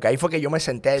 ¿Sabes? Como que ahí fue que yo me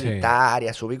senté a editar y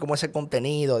a subir como ese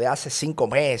contenido de hace 5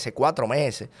 meses, 4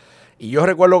 meses. Y yo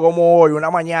recuerdo como hoy,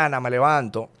 una mañana, me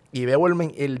levanto y veo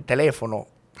el teléfono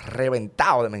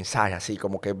reventado de mensajes, así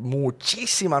como que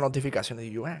muchísimas notificaciones. Y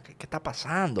yo, ¿qué está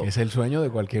pasando? Es el sueño de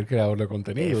cualquier creador de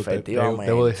contenido. Efectivamente.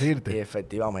 Debo decirte.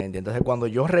 Efectivamente. Entonces, cuando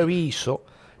yo reviso,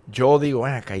 yo digo,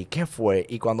 ¿y qué fue?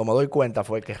 Y cuando me doy cuenta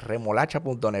fue que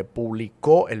remolacha.net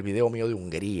publicó el video mío de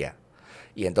Hungría.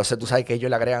 Y entonces tú sabes que ellos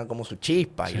le agregan como su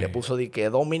chispa. Y le puso de que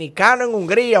dominicano en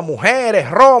Hungría, mujeres,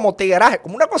 romo, tigueraje,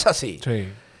 como una cosa así. Sí.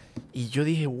 Y yo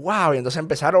dije, wow. Y entonces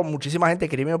empezaron muchísima gente a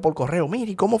escribirme por correo. Mira,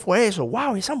 ¿y cómo fue eso?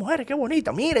 Wow, esa mujer, qué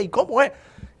bonita. Mira, ¿y cómo es?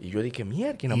 Y yo dije,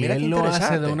 mira, qué interesante. Y él lo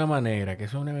hace de una manera, que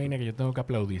eso es una vaina que yo tengo que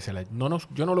aplaudírsela.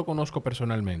 Yo no lo conozco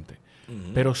personalmente.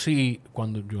 Pero sí,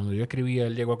 cuando yo escribía,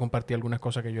 él llegó a compartir algunas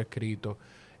cosas que yo he escrito.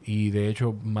 Y de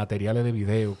hecho, materiales de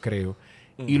video, creo.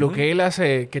 Y lo que él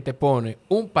hace es que te pone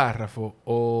un párrafo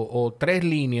o 3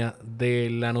 líneas de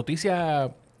la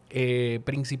noticia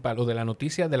principal o de la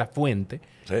noticia de la fuente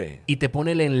y te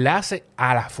pone el enlace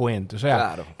a la fuente. O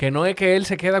sea, que no es que él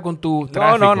se queda con tu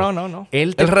tráfico. No.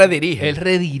 Él redirige. Él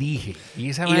redirige.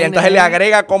 Y entonces le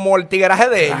agrega como el tigueraje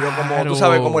de ellos, como tú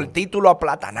sabes, como el título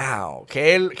aplatanado,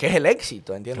 que es el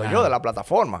éxito, entiendo yo, de la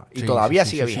plataforma. Y todavía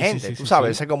sigue vigente. Tú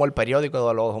sabes, ese es como el periódico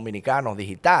de los dominicanos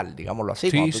digital, digámoslo así,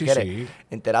 cuando tú quieres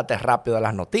enterarte rápido de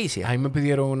las noticias. Ahí me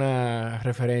pidieron una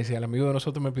referencia. El amigo de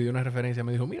nosotros me pidió una referencia.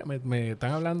 Me dijo, mira, me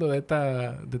están hablando de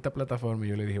esta plataforma. Y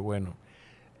yo le dije, bueno,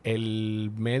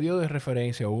 el medio de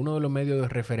referencia o uno de los medios de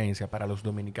referencia para los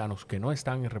dominicanos que no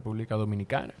están en República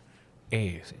Dominicana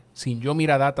es ese. Sin yo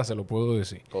mirar data se lo puedo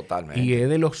decir. Totalmente. Y es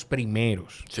de los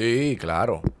primeros. Sí,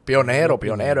 claro. Pionero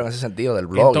en ese sentido del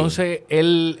blog. Entonces,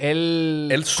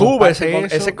 él sube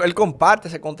él comparte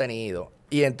ese contenido.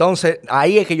 Y entonces,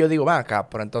 ahí es que yo digo, acá,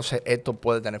 pero entonces esto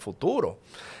puede tener futuro.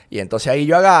 Y entonces ahí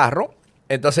yo agarro.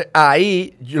 Entonces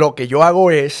ahí lo que yo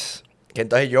hago es que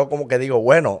entonces yo como que digo,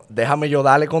 bueno, déjame yo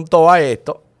darle con todo a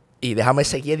esto y déjame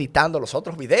seguir editando los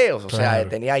otros videos. O sea,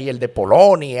 tenía ahí el de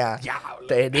Polonia,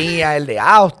 tenía el de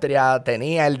Austria,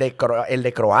 tenía el de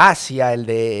Croacia,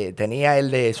 tenía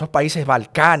el de esos países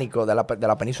balcánicos, de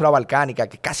la península balcánica,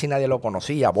 que casi nadie lo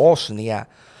conocía, Bosnia.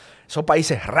 Esos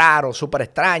países raros, súper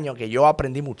extraños, que yo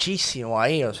aprendí muchísimo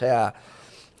ahí. O sea,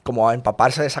 como a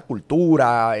empaparse de esa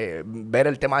cultura, ver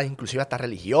el tema inclusive hasta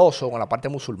religioso, con la parte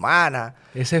musulmana.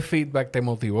 Ese feedback te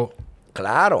motivó.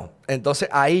 Claro. Entonces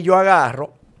ahí yo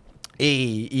agarro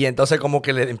y entonces como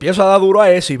que le empiezo a dar duro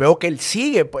a eso y veo que él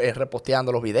sigue pues,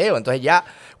 reposteando los videos. Entonces ya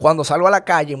cuando salgo a la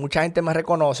calle mucha gente me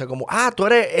reconoce como, tú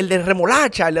eres el de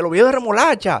remolacha, el de los videos de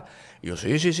remolacha. Y yo,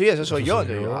 sí, ese soy yo.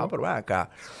 Entonces, yo, pero ven acá.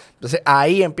 Entonces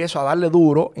ahí empiezo a darle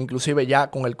duro, inclusive ya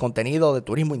con el contenido de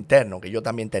turismo interno que yo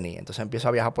también tenía. Entonces empiezo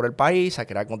a viajar por el país, a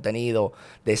crear contenido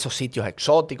de esos sitios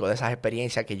exóticos, de esas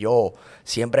experiencias que yo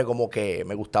siempre como que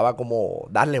me gustaba como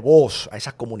darle voz a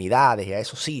esas comunidades y a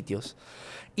esos sitios.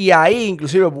 Y ahí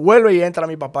inclusive vuelve y entra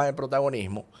mi papá en el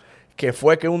protagonismo, que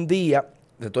fue que un día,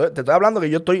 te estoy hablando que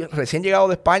yo estoy recién llegado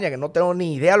de España, que no tengo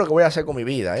ni idea de lo que voy a hacer con mi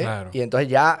vida, ¿eh? Claro. Y entonces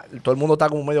ya todo el mundo está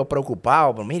como medio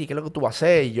preocupado, pero mire, ¿qué es lo que tú vas a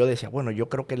hacer? Y yo decía, bueno, yo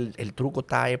creo que el truco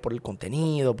está ahí por el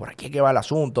contenido, por aquí es que va el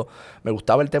asunto. Me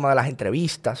gustaba el tema de las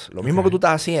entrevistas, lo mismo que tú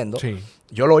estás haciendo. Sí.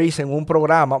 Yo lo hice en un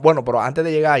programa, bueno, pero antes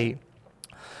de llegar ahí,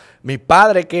 mi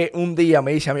padre que un día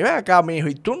me dice a mí, ven acá, mi hijo,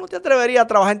 ¿y tú no te atreverías a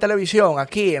trabajar en televisión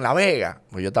aquí en La Vega?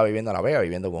 Pues yo estaba viviendo en La Vega,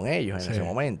 viviendo con ellos en ese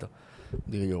momento.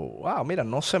 Digo yo, wow, mira,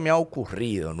 no se me ha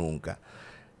ocurrido nunca.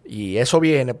 Y eso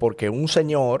viene porque un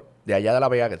señor de allá de La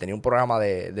Vega que tenía un programa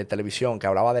de televisión que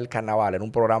hablaba del carnaval, era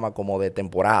un programa como de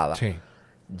temporada,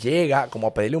 llega como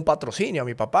a pedirle un patrocinio a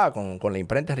mi papá con la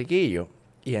imprenta Riquillo.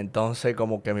 Y entonces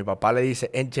como que mi papá le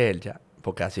dice en Chelcha,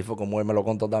 porque así fue como él me lo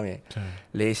contó también. Sí.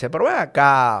 Le dice, pero ven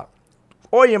acá,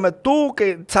 óyeme, tú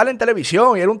que sale en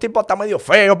televisión y eres un tipo hasta medio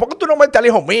feo, ¿por qué tú no metes al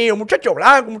hijo mío, muchacho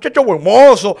blanco, muchacho buen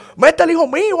mozo? Mete al hijo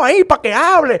mío ahí para que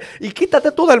hable y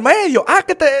quítate tú del medio.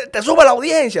 Que te sube la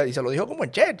audiencia. Y se lo dijo como en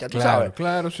Checha, tú sabes.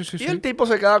 Claro, sí. Y el tipo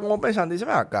se queda como pensando y dice,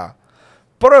 ven acá,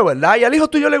 pero es verdad, ¿y al hijo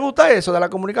tuyo le gusta eso de la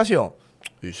comunicación?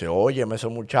 Dice, óyeme, ese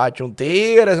muchacho un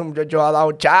tigre, ese muchacho ha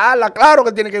dado charla, claro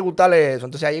que tiene que gustarle eso.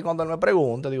 Entonces ahí cuando él me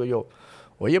pregunta, digo yo,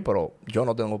 oye, pero yo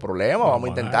no tengo problema, vamos a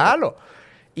intentarlo.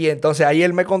 Y entonces ahí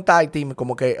él me contacta y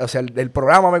como que, o sea, el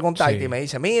programa me contacta y me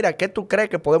dice, mira, ¿qué tú crees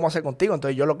que podemos hacer contigo?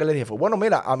 Entonces yo lo que le dije fue, bueno,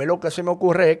 mira, a mí lo que se me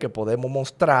ocurre es que podemos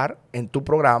mostrar en tu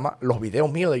programa los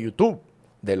videos míos de YouTube,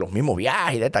 de los mismos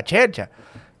viajes, de esta chercha.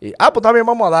 Y, pues también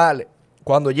vamos a darle.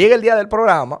 Cuando llegue el día del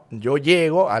programa, yo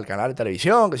llego al canal de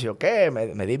televisión, que si yo qué,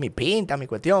 me di mi pinta, mi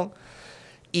cuestión.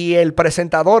 Y el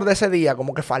presentador de ese día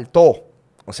como que faltó,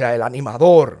 o sea, el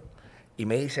animador. Y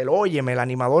me dice, óyeme, el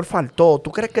animador faltó.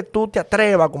 ¿Tú crees que tú te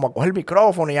atrevas como a coger el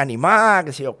micrófono y animar,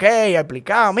 que sí, ok, a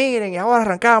explicar, miren, y ahora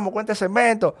arrancamos, cuenta el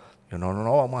segmento? Yo, no,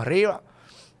 vamos arriba.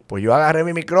 Pues yo agarré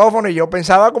mi micrófono y yo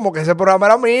pensaba como que ese programa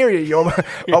era mío y yo,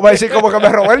 vamos a decir como que me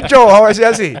robé el show, vamos a decir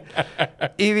así.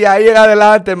 Y de ahí en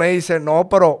adelante me dice, no,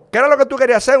 pero, ¿qué era lo que tú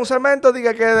querías hacer? ¿Un segmento?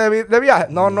 Diga que de viaje.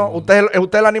 No, usted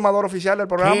es el animador oficial del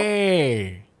programa.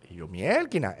 ¿Qué? Y yo,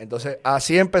 mielquina. Entonces,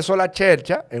 así empezó la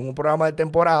chercha en un programa de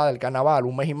temporada del carnaval,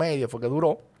 1 mes y medio fue que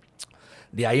duró.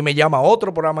 De ahí me llama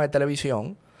otro programa de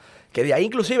televisión, que de ahí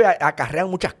inclusive acarrean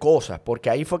muchas cosas, porque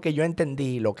ahí fue que yo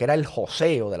entendí lo que era el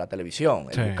joseo de la televisión,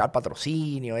 el buscar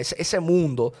patrocinio, ese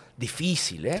mundo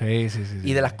difícil, ¿eh? Sí.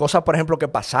 Y de las cosas, por ejemplo, que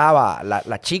pasaba,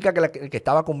 la chica que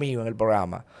estaba conmigo en el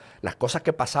programa, las cosas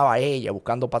que pasaba ella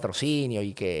buscando patrocinio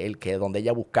y que donde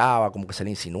ella buscaba como que se le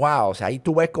insinuaba. O sea, ahí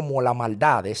tú ves como la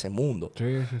maldad de ese mundo.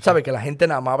 Sí. ¿Sabes? Que la gente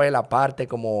nada más ve la parte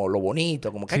como lo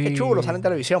bonito, como que ay, qué chulo, sale en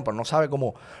televisión, pero no sabe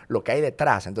como lo que hay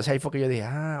detrás. Entonces ahí fue que yo dije,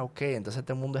 ok, entonces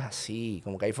este mundo es así.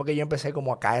 Como que ahí fue que yo empecé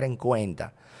como a caer en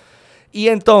cuenta. Y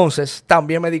entonces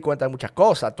también me di cuenta de muchas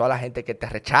cosas. Toda la gente que te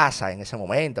rechaza en ese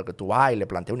momento, que tú vas y le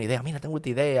planteas una idea. Mira, tengo esta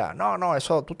idea. No,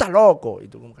 eso, tú estás loco. Y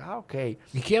tú como, ok.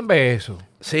 ¿Y quién ve eso?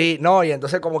 Sí, no, y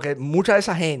entonces como que mucha de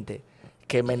esa gente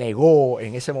que me negó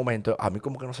en ese momento, a mí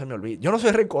como que no se me olvida. Yo no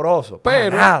soy rencoroso, para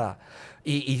nada.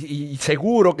 Y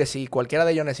seguro que si cualquiera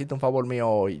de ellos necesita un favor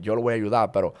mío, yo lo voy a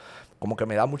ayudar. Pero como que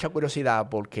me da mucha curiosidad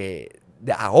porque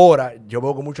de ahora yo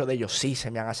veo que muchos de ellos sí se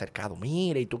me han acercado.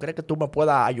 Mira, ¿y tú crees que tú me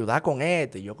puedas ayudar con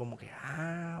esto? Y yo como que,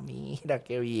 mira,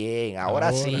 qué bien,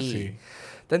 ahora sí.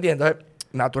 ¿Te entiendes? Entonces,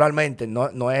 naturalmente,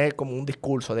 no es como un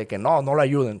discurso de que no lo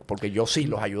ayuden, porque yo sí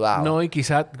los ayudaba. No, y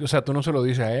quizás, o sea, tú no se lo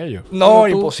dices a ellos. No,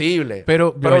 imposible.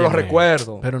 Pero lo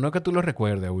recuerdo. Pero no que tú lo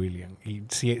recuerdes, William. Y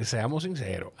si seamos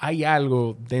sinceros, hay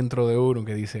algo dentro de uno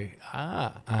que dice,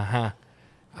 ajá,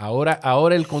 ahora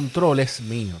el control es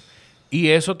mío.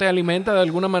 Y eso te alimenta de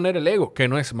alguna manera el ego, que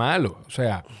no es malo. O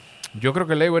sea, yo creo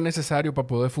que el ego es necesario para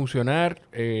poder funcionar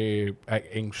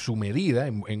en su medida,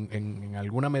 en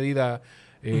alguna medida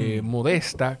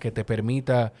modesta, que te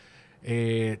permita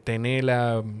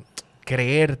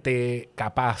creerte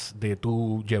capaz de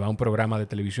tú llevar un programa de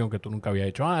televisión que tú nunca habías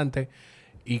hecho antes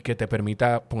y que te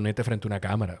permita ponerte frente a una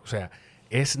cámara. O sea,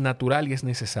 es natural y es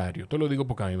necesario. Te lo digo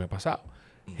porque a mí me ha pasado.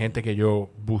 gente que yo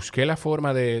busqué la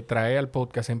forma de traer al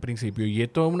podcast en principio. Y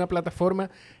esto es una plataforma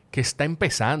que está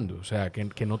empezando. O sea,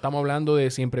 que no estamos hablando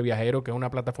de Siempre, Viajero, que es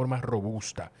una plataforma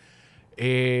robusta.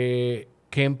 Que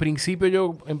en principio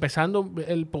yo, empezando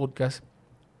el podcast,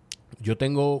 yo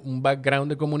tengo un background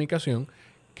de comunicación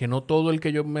que no todo el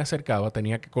que yo me acercaba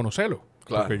tenía que conocerlo.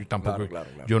 Claro, porque yo tampoco, claro.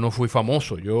 yo no fui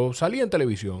famoso. Yo salí en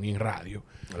televisión y en radio.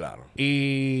 Claro.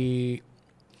 Y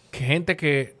gente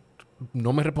que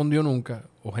no me respondió nunca,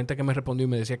 o gente que me respondió y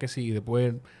me decía que sí, y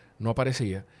después no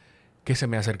aparecía, que se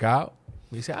me acercaba.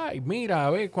 Me dice, ay, mira, a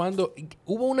ver, cuando...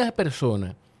 Hubo una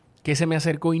persona que se me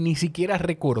acercó y ni siquiera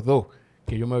recordó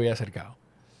que yo me había acercado.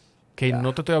 Que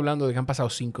no te estoy hablando de que han pasado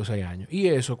 5 o 6 años. Y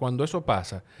eso, cuando eso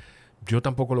pasa, yo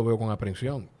tampoco lo veo con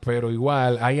aprensión. Pero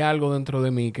igual, hay algo dentro de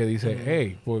mí que dice,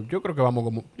 hey, pues yo creo que vamos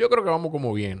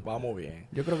como bien. Vamos bien.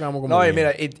 Yo creo que vamos como bien. No, y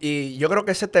mira, y yo creo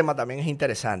que ese tema también es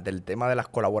interesante, el tema de las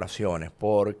colaboraciones,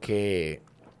 porque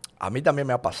a mí también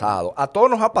me ha pasado. A todos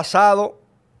nos ha pasado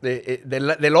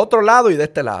del otro lado y de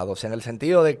este lado. O sea, en el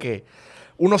sentido de que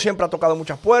uno siempre ha tocado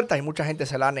muchas puertas y mucha gente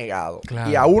se la ha negado. Claro.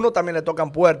 Y a uno también le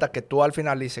tocan puertas que tú al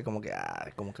final dices como que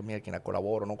mira, ¿quién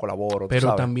colaboro, no colaboro? Pero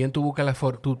 ¿sabes? también tú buscas la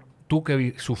forma, tú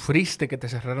que sufriste que te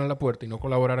cerraran la puerta y no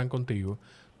colaboraran contigo,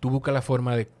 tú buscas la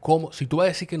forma de cómo, si tú vas a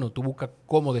decir que no, tú buscas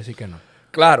cómo decir que no.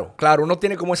 Claro, uno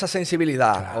tiene como esa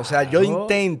sensibilidad. Claro. O sea, yo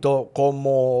intento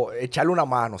como echarle una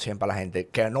mano siempre a la gente,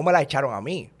 que no me la echaron a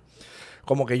mí.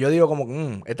 Como que yo digo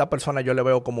como, esta persona yo le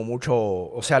veo como mucho,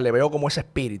 o sea, le veo como ese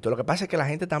espíritu. Lo que pasa es que la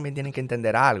gente también tiene que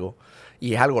entender algo,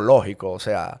 y es algo lógico, o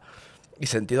sea, y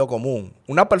sentido común.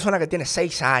 Una persona que tiene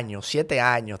 6 años, 7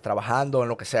 años, trabajando en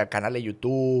lo que sea, canal de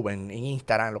YouTube, en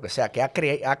Instagram, lo que sea, que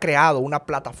ha creado una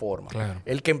plataforma. Claro.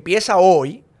 El que empieza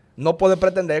hoy no puede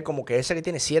pretender como que ese que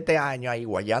tiene 7 años ahí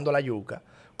guayando la yuca,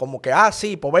 como que,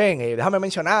 sí, pues ven, déjame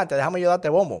mencionarte, déjame yo darte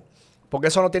bombo. Porque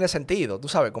eso no tiene sentido, tú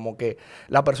sabes, como que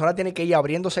la persona tiene que ir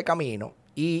abriéndose camino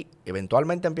y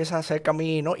eventualmente empieza a hacer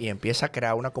camino y empieza a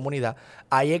crear una comunidad.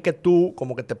 Ahí es que tú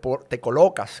como que te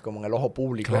colocas como en el ojo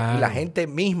público. Claro. Y la gente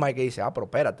misma es que dice, pero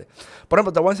espérate. Por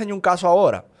ejemplo, te voy a enseñar un caso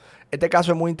ahora. Este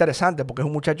caso es muy interesante porque es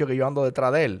un muchacho que yo ando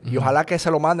detrás de él. Y ojalá que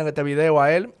se lo manden este video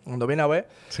a él cuando viene a ver.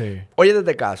 Sí. Oye,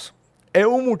 este caso. Es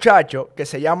un muchacho que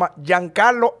se llama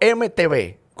Giancarlo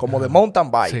MTV, como de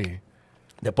mountain bike. Sí.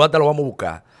 Después te lo vamos a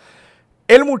buscar.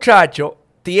 El muchacho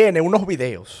tiene unos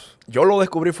videos. Yo lo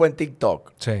descubrí fue en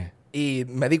TikTok. Sí. Y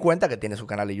me di cuenta que tiene su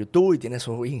canal de YouTube y tiene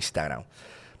su Instagram.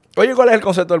 Oye, ¿cuál es el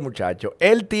concepto del muchacho?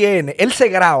 Él se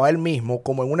graba él mismo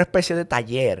como en una especie de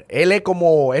taller.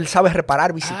 Él sabe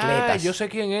reparar bicicletas. Yo sé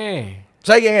quién es.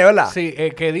 ¿Sabes quién es, verdad? Sí,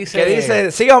 que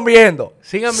dice... sigan viendo.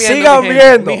 Sigan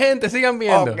viendo. Mi gente, sigan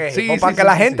viendo. Okay. Sí, para que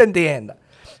la gente entienda.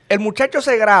 El muchacho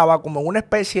se graba como en una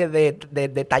especie de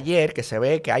taller que se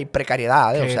ve que hay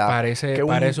precariedades. Que o sea, parece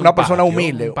una persona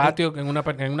humilde. Un patio en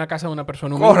una casa de una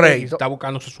persona humilde. Correcto. Y está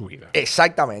buscándose su vida.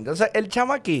 Exactamente. Entonces, el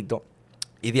chamaquito,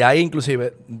 y de ahí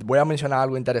inclusive voy a mencionar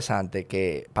algo interesante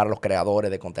que para los creadores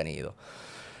de contenido.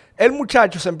 El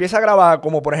muchacho se empieza a grabar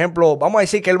como, por ejemplo, vamos a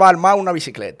decir que él va a armar una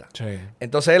bicicleta. Sí.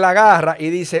 Entonces él agarra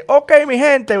y dice, ok, mi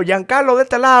gente, Giancarlo de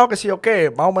este lado, que sí o qué,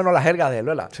 más o menos la jerga de él,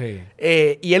 ¿verdad? Sí.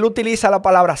 Y él utiliza la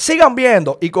palabra sigan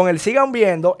viendo, y con el sigan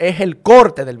viendo es el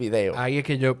corte del video. Ahí es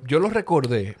que yo lo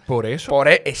recordé por eso.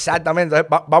 Exactamente.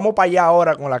 Entonces, vamos para allá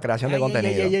ahora con la creación de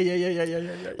contenido.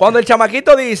 Cuando el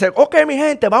chamaquito dice, ok, mi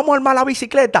gente, vamos a armar la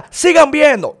bicicleta, sigan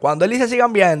viendo. Cuando él dice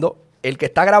sigan viendo, el que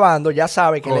está grabando ya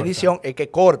sabe que la edición es que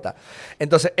corta.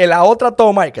 Entonces, en la otra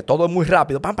toma, y que todo es muy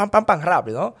rápido, pam,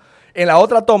 rápido, ¿no? En la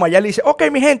otra toma ya le dice, ok,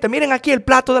 mi gente, miren aquí el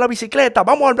plato de la bicicleta,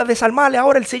 vamos a desarmarle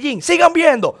ahora el sillín, sigan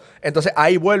viendo. Entonces,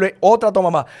 ahí vuelve otra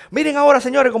toma más. Miren ahora,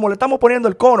 señores, como le estamos poniendo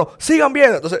el cono, sigan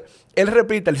viendo. Entonces, él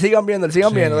repite el sigan viendo,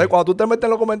 viendo. Entonces, cuando tú te metes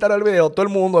en los comentarios del video, todo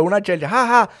el mundo es una chelcha,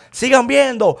 jaja, sigan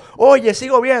viendo, oye,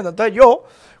 sigo viendo. Entonces, yo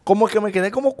como que me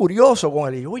quedé como curioso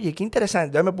con él. Y oye, qué interesante.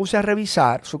 Entonces me puse a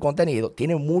revisar su contenido.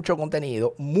 Tiene mucho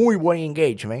contenido, muy buen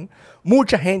engagement,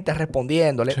 mucha gente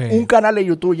respondiéndole. Sí. Un canal de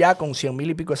YouTube ya con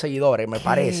 100,000 y pico de seguidores, me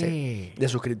parece, de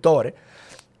suscriptores.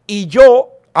 Y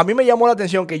a mí me llamó la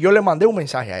atención que yo le mandé un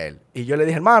mensaje a él. Y yo le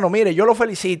dije, hermano, mire, yo lo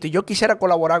felicito y yo quisiera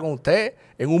colaborar con usted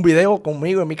en un video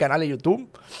conmigo en mi canal de YouTube.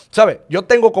 ¿Sabes? Yo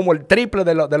tengo como el triple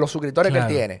de los suscriptores que él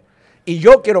tiene. Y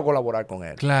yo quiero colaborar con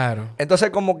él. Claro.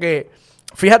 Entonces, como que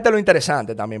fíjate lo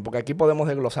interesante también, porque aquí podemos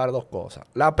desglosar dos cosas.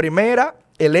 La primera,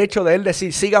 el hecho de él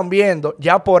decir, sigan viendo,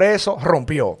 ya por eso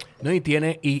rompió. No, y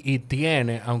tiene,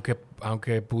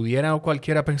 aunque pudiera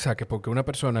cualquiera pensar que porque una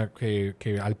persona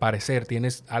que al parecer tiene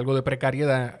algo de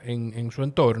precariedad en su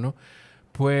entorno,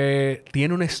 pues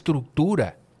tiene una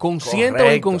estructura consciente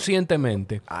o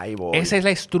inconscientemente. Ahí voy. Esa es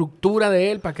la estructura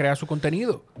de él para crear su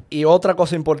contenido. Y otra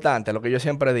cosa importante, lo que yo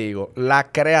siempre digo,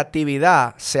 la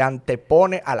creatividad se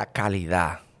antepone a la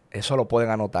calidad. Eso lo pueden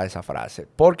anotar, esa frase.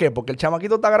 ¿Por qué? Porque el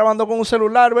chamaquito está grabando con un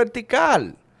celular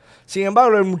vertical. Sin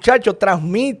embargo, el muchacho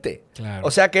transmite. Claro.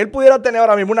 O sea, que él pudiera tener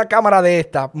ahora mismo una cámara de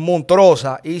esta,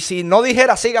 monstruosa, y si no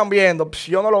dijera sigan viendo, pues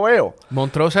yo no lo veo.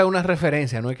 Monstruosa es una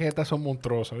referencia, no es que estas son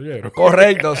monstruosas, oye.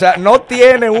 Correcto. O sea, no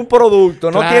tiene un producto,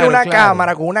 no tiene una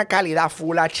cámara con una calidad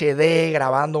Full HD,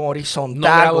 grabando en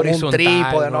horizontal, con un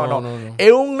trípode.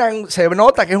 No. Se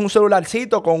nota que es un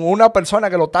celularcito con una persona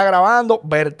que lo está grabando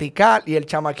vertical y el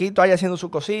chamaquito ahí haciendo su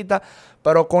cosita.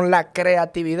 Pero con la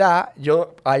creatividad,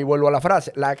 yo ahí vuelvo a la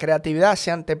frase, la creatividad se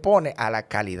antepone a la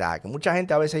calidad. Que mucha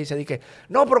gente a veces dice que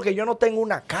no, porque yo no tengo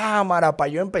una cámara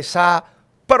para yo empezar.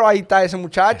 Pero ahí está ese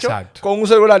muchacho con un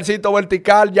celularcito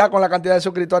vertical ya con la cantidad de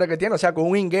suscriptores que tiene. O sea, con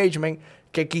un engagement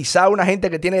que quizá una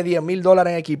gente que tiene $10,000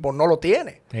 en equipo no lo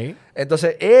tiene. ¿Sí?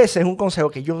 Entonces, ese es un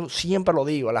consejo que yo siempre lo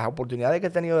digo. Las oportunidades que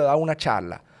he tenido de dar una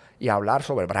charla y hablar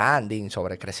sobre branding,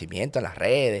 sobre crecimiento en las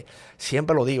redes,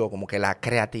 siempre lo digo, como que la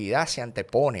creatividad se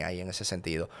antepone ahí en ese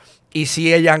sentido. Y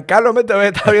si el Giancarlo MTV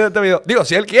está viendo este video, digo,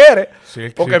 si él quiere,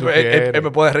 porque él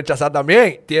me puede rechazar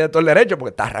también, tiene todo el derecho,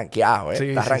 porque está rankeado,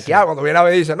 está rankeado. Cuando viene a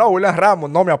ver y dice, no, William Ramos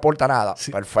no me aporta nada.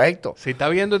 Perfecto. Si está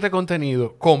viendo este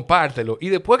contenido, compártelo. Y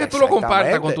después que tú lo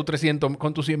compartas con tus 300,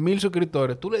 con tus 100,000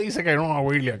 suscriptores, tú le dices que no a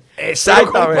William.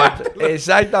 Exactamente.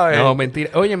 No,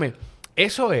 mentira. Óyeme.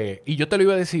 Eso es, y yo te lo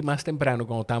iba a decir más temprano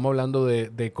cuando estábamos hablando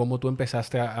de cómo tú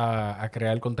empezaste a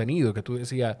crear contenido, que tú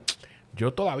decías,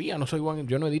 yo todavía no soy bueno,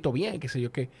 yo no edito bien, qué sé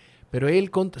yo qué, pero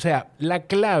o sea, la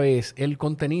clave es el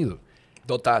contenido.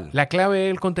 Total. La clave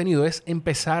del contenido es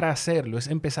empezar a hacerlo, es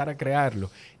empezar a crearlo.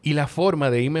 Y la forma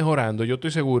de ir mejorando, yo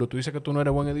estoy seguro, tú dices que tú no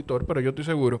eres buen editor, pero yo estoy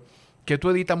seguro que tú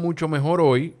editas mucho mejor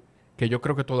hoy, que yo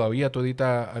creo que todavía tú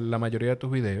editas la mayoría de tus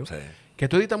videos, que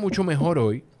tú editas mucho mejor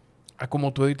hoy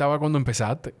como tú editabas cuando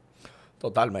empezaste.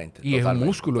 Totalmente. Y es un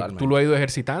músculo. Tú lo has ido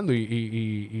ejercitando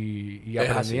y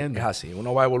aprendiendo. Es así.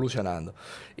 Uno va evolucionando.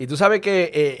 Y tú sabes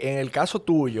que en el caso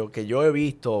tuyo, que yo he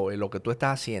visto lo que tú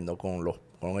estás haciendo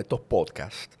con estos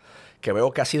podcasts, que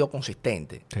veo que ha sido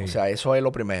consistente. Sí. O sea, eso es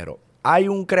lo primero. Hay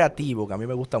un creativo que a mí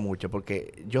me gusta mucho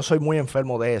porque yo soy muy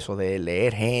enfermo de eso, de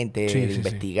leer gente, de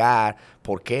investigar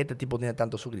por qué este tipo tiene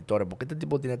tantos suscriptores, por qué este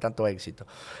tipo tiene tanto éxito.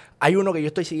 Hay uno que yo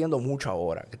estoy siguiendo mucho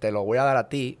ahora, que te lo voy a dar a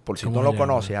ti, por si tú no lo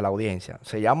conoces, a la audiencia.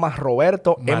 Se llama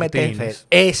Roberto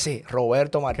MTF.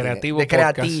 Roberto Martínez.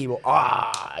 Creativo.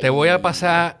 Te voy a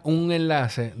pasar un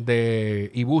enlace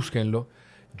y búsquenlo.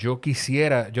 Yo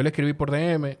le escribí por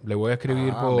DM, le voy a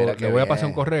escribir le voy a pasar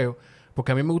un correo,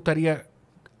 porque a mí me gustaría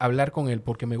hablar con él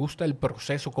porque me gusta el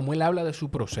proceso, como él habla de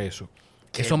su proceso.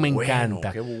 Eso me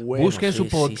encanta. Busquen su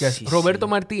podcast. Roberto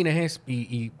Martínez es,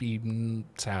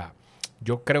 o sea,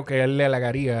 yo creo que a él le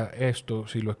halagaría esto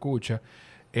si lo escucha.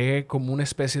 Es como una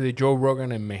especie de Joe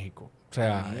Rogan en México. O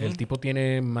sea, el tipo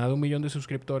tiene más de 1 millón de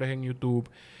suscriptores en YouTube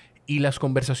y las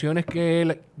conversaciones que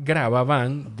él graba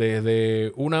van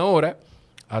desde 1 hora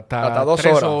hasta 2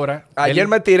 horas. Ayer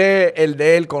me tiré el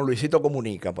de él con Luisito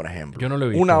Comunica, por ejemplo. Yo no lo he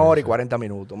visto. 1 hora y 40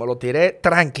 minutos. Me lo tiré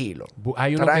tranquilo.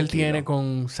 Hay uno que él tiene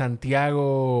con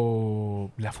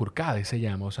Santiago Lafourcade, se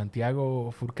llama, o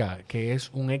Santiago Fourcade, que es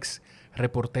un ex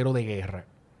reportero de guerra.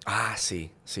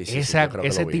 Sí.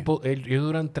 Ese tipo, ellos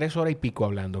duran 3 horas y pico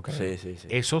hablando. Creo. Sí.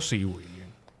 Eso sí, William.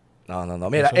 No.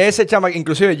 Mira, ese chama,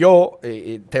 inclusive yo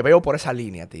te veo por esa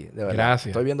línea, tío. De verdad. Gracias.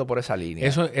 Estoy viendo por esa línea.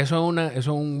 Eso es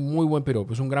un muy buen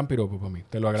piropo. Es un gran piropo para mí.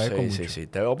 Te lo agradezco mucho. Sí.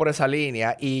 Te veo por esa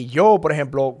línea. Y yo, por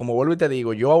ejemplo, como vuelvo y te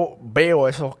digo, yo veo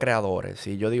esos creadores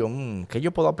y yo digo, ¿qué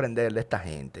yo puedo aprender de esta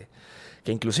gente?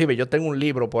 Que inclusive yo tengo un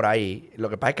libro por ahí. Lo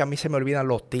que pasa es que a mí se me olvidan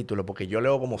los títulos porque yo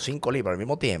leo como 5 libros al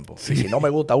mismo tiempo. Sí. Y si no me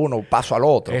gusta uno, paso al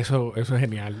otro. Eso es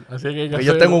genial. Así que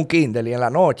yo tengo un Kindle y en la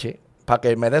noche, para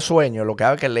que me dé sueño, lo que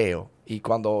hago es que leo. Y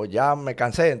cuando ya me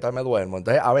cansé, entonces me duermo.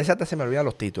 Entonces, a veces hasta se me olvidan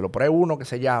los títulos. Pero hay uno que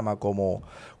se llama como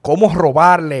cómo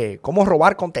robar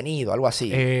contenido, algo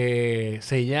así.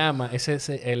 Se llama,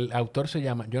 el autor se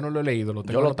llama, yo no lo he leído, lo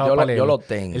tengo yo lo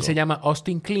tengo. Él se llama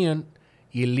Austin Kleon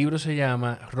y el libro se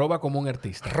llama Roba como un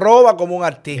artista. Roba como un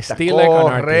artista. Steal like an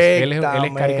artist. Él es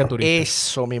caricaturista.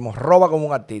 Eso mismo, roba como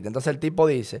un artista. Entonces el tipo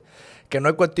dice que no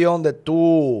es cuestión de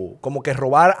tú como que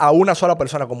robar a una sola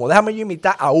persona, como déjame yo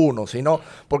imitar a uno, sino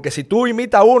porque si tú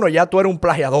imitas a uno ya tú eres un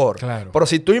plagiador. Claro. Pero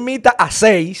si tú imitas a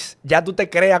 6, ya tú te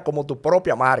creas como tu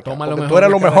propia marca. Toma porque tú eres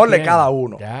lo mejor de cada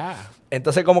uno. Ya.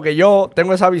 Entonces como que yo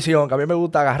tengo esa visión, que a mí me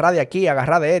gusta agarrar de aquí,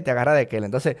 agarrar de agarrar de aquel.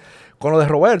 Entonces con lo de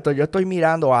Roberto yo estoy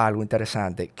mirando algo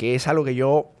interesante, que es algo que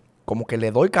yo como que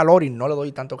le doy calor y no le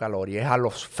doy tanto calor, y es a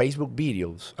los Facebook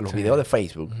videos, a los videos de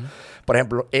Facebook. Por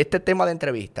ejemplo, este tema de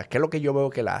entrevistas, ¿qué es lo que yo veo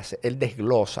que él hace? Él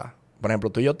desglosa. Por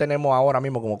ejemplo, tú y yo tenemos ahora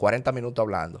mismo como 40 minutos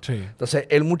hablando. Sí. Entonces,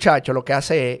 el muchacho lo que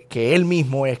hace es que él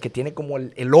mismo es que tiene como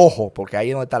el ojo, porque ahí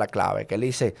es donde está la clave, que él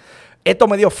dice, esto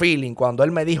me dio feeling cuando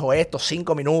él me dijo estos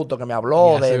 5 minutos que me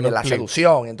habló de la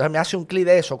seducción. Entonces, me hace un clic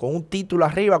de eso con un título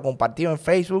arriba compartido en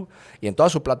Facebook y en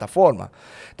todas sus plataformas.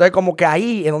 Entonces, como que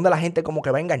ahí es donde la gente como que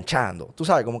va enganchando. Tú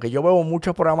sabes, como que yo veo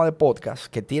muchos programas de podcast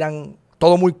que tiran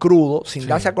todo muy crudo, sin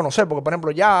darse a conocer. Porque, por ejemplo,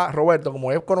 ya Roberto,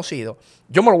 como es conocido,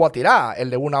 yo me lo voy a tirar,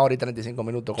 el de 1 hora y 35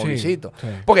 minutos con Luisito. Sí.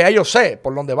 Porque ya yo sé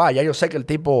por dónde va, ya yo sé que el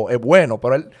tipo es bueno,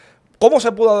 pero él, ¿cómo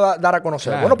se pudo dar a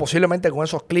conocer? Claro. Bueno, posiblemente con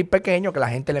esos clips pequeños que la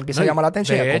gente le empieza a llamar la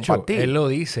atención y a compartir. Él lo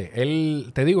dice.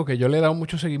 Él, te digo que yo le he dado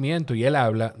mucho seguimiento y él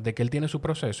habla de que él tiene su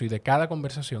proceso y de cada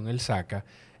conversación él saca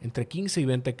entre 15 y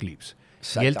 20 clips.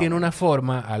 Y él tiene una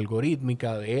forma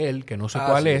algorítmica de él, que no sé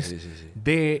cuál es,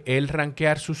 de él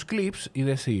rankear sus clips y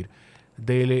decir,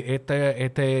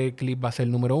 este clip va a ser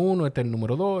el número 1, este es el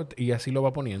número 2, y así lo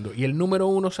va poniendo. Y el número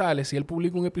 1 sale, si él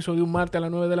publica un episodio un martes a las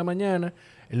 9 de la mañana,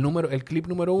 el clip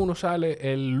número 1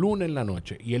 sale el lunes en la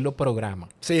noche, y él lo programa.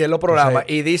 Sí, él lo programa.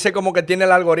 Entonces, y dice como que tiene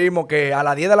el algoritmo que a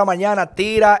las 10 de la mañana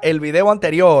tira el video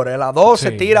anterior, a las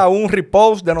 12 tira un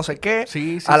repost de no sé qué,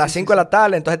 a las 5 de la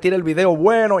tarde, entonces tira el video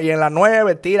bueno, y en las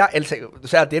 9 tira o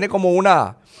sea, tiene como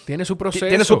una... Tiene su proceso.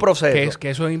 Tiene su proceso. Que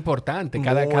eso es importante.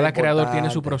 Cada creador tiene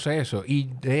su proceso. Y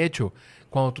de hecho,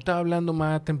 cuando tú estabas hablando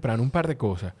más temprano, un par de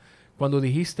cosas. Cuando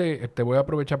dijiste, te voy a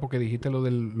aprovechar porque dijiste lo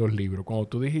de los libros. Cuando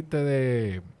tú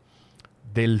dijiste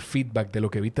del feedback, de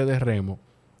lo que viste de Remo,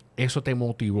 eso te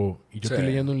motivó. Y yo estoy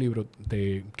leyendo un libro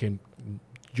que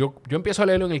yo empiezo a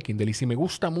leerlo en el Kindle. Y si me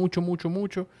gusta mucho,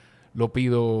 lo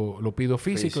pido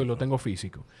físico y lo tengo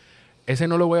físico. Ese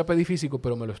no lo voy a pedir físico,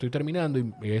 pero me lo estoy terminando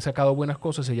y he sacado buenas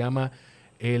cosas. Se llama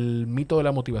El mito de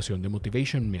la motivación, The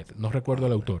Motivation Myth. No recuerdo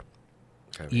el autor.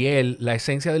 Y la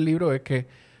esencia del libro es que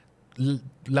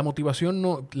la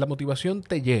motivación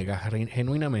te llega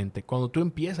genuinamente cuando tú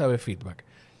empiezas a ver feedback,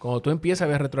 cuando tú empiezas a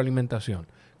ver retroalimentación,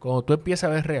 cuando tú empiezas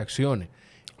a ver reacciones.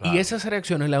 Claro. Y esas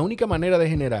reacciones, la única manera de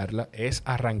generarla es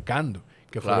arrancando,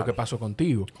 que fue lo que pasó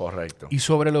contigo. Correcto. Y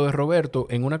sobre lo de Roberto,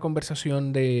 en una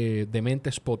conversación de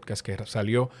Mentes Podcast que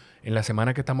salió en la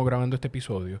semana que estamos grabando este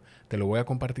episodio, te lo voy a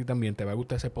compartir también, te va a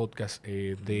gustar ese podcast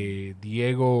de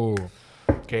Diego,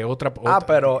 que otra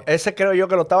pero ese creo yo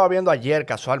que lo estaba viendo ayer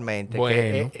casualmente.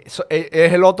 Bueno. Que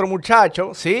es el otro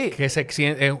muchacho, sí. Que él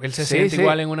se siente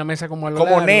igual en una mesa como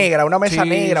negra, una mesa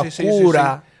negra,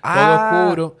 oscura. Todo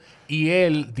oscuro. Y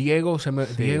Diego, se me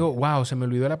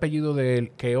olvidó el apellido de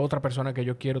él, que es otra persona que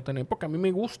yo quiero tener, porque a mí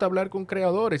me gusta hablar con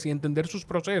creadores y entender sus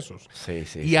procesos.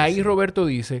 Y ahí Roberto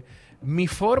dice, mi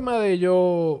forma de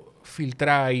yo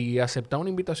filtrar y aceptar una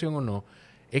invitación o no,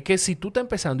 es que si tú estás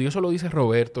empezando, y eso lo dice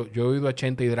Roberto, yo he oído a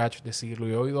Chente y Drach decirlo,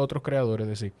 y he oído a otros creadores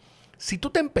decir, si tú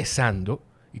estás empezando,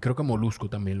 y creo que Molusco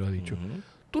también lo ha dicho,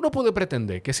 tú no puedes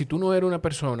pretender que si tú no eres una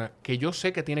persona que yo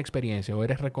sé que tiene experiencia o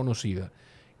eres reconocida,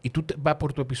 y tú vas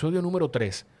por tu episodio número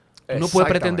 3, tú no puedes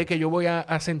pretender que yo voy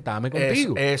a sentarme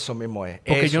contigo. Eso mismo es.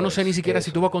 Porque yo no sé ni siquiera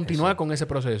si tú vas a continuar con ese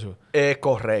proceso. Es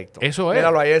correcto. Eso es.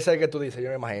 Míralo ahí, ese que tú dices, yo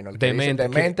me imagino.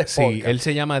 Demente sí, él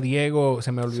se llama Diego,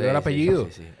 se me olvidó el apellido.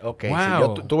 Ok,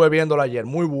 yo estuve viéndolo ayer.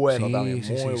 Muy bueno también,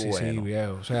 muy bueno. Sí,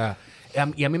 viejo. O sea,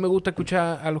 y a mí me gusta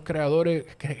escuchar a los creadores,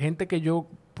 gente que yo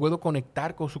puedo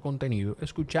conectar con su contenido,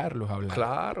 escucharlos hablar.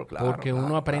 Claro. Porque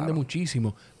uno aprende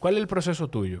muchísimo. ¿Cuál es el proceso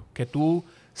tuyo? Que tú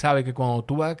sabes que cuando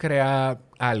tú vas a crear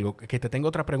algo, que te tengo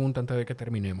otra pregunta antes de que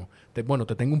terminemos. Te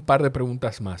tengo un par de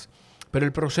preguntas más. Pero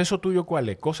el proceso tuyo, ¿cuál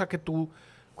es? Cosa que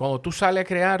cuando tú sales a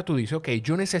crear, tú dices, ok,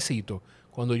 yo necesito,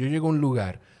 cuando yo llego a un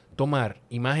lugar, tomar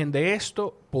imagen de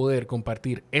esto, poder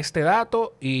compartir este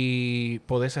dato y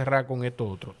poder cerrar con esto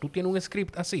otro. ¿Tú tienes un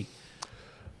script así?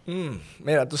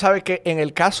 Mira, tú sabes que en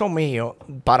el caso mío,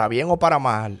 para bien o para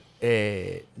mal,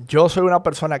 yo soy una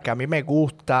persona que a mí me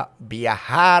gusta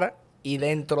viajar y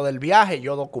dentro del viaje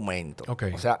yo documento.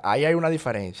 Okay. O sea, ahí hay una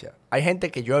diferencia. Hay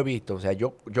gente que yo he visto, o sea,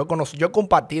 yo he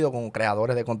compartido con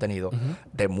creadores de contenido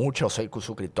de muchos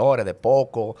suscriptores, de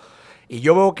pocos, y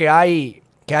yo veo que hay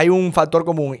un factor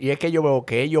común, y es que yo veo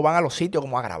que ellos van a los sitios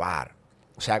como a grabar.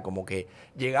 O sea, como que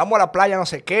llegamos a la playa no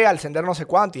sé qué, al sendero no sé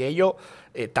cuánto, y ellos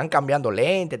están cambiando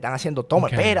lentes, están haciendo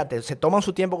tomas. Okay. Espérate, se toman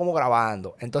su tiempo como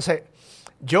grabando. Entonces,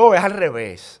 yo es al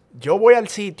revés. Yo voy al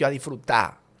sitio a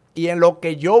disfrutar. Y en lo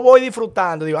que yo voy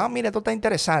disfrutando, digo, mira, esto está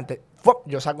interesante.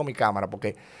 Yo saco mi cámara,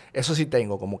 porque eso sí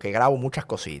tengo, como que grabo muchas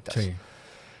cositas. Sí.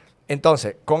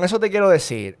 Entonces, con eso te quiero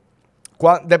decir,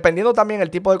 Dependiendo también el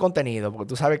tipo de contenido, porque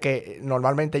tú sabes que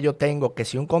normalmente yo tengo que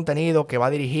si un contenido que va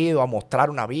dirigido a mostrar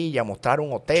una villa, mostrar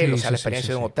un hotel, Sí, o sea, sí, la sí, experiencia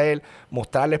sí, de un sí. hotel,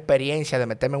 mostrar la experiencia de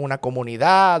meterme en una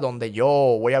comunidad donde yo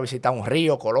voy a visitar un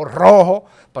río color rojo,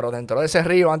 pero dentro de ese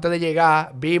río, antes de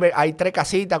llegar, hay 3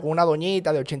 casitas con una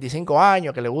doñita de 85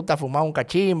 años que le gusta fumar un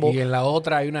cachimbo. Y en la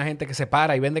otra hay una gente que se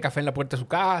para y vende café en la puerta de su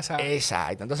casa.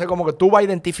 Exacto. Entonces, como que tú vas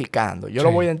identificando, yo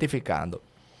lo voy Sí. identificando.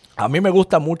 A mí me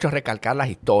gusta mucho recalcar las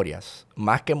historias,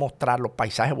 más que mostrar los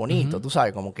paisajes bonitos, Ujú. tú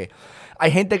sabes, como que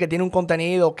hay gente que tiene un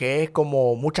contenido que es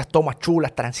como muchas tomas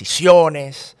chulas,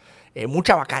 transiciones,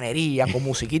 mucha bacanería, con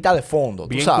musiquita de fondo, tú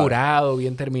Bien sabes. curado,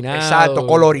 bien terminado. Exacto,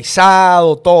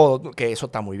 colorizado, todo, que eso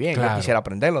está muy bien, yo Claro. quisiera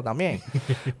aprenderlo también.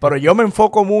 Pero yo me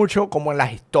enfoco mucho como en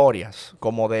las historias,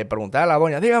 como de preguntarle a la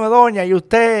doña, dígame doña, ¿y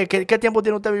usted qué tiempo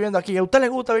tiene usted viviendo aquí? ¿A usted le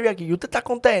gusta vivir aquí? ¿Y usted está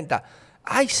contenta?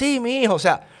 Ay, sí, mi hijo, o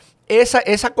sea,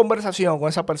 esa conversación con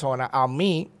esa persona, a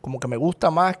mí como que me gusta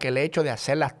más que el hecho de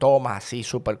hacer las tomas así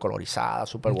súper colorizadas,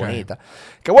 súper Ok. bonitas.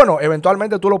 Que bueno,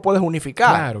 eventualmente tú lo puedes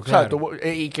unificar. Claro, O sea, claro.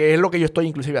 y que es lo que yo estoy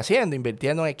inclusive haciendo,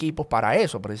 invirtiendo en equipos para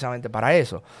eso, precisamente para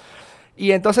eso.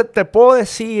 Y entonces te puedo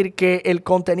decir que el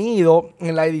contenido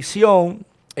en la edición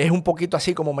es un poquito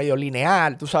así como medio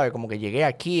lineal, tú sabes, como que llegué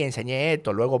aquí, enseñé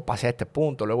esto, luego pasé a este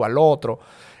punto, luego al otro.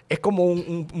 Es como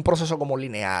un proceso como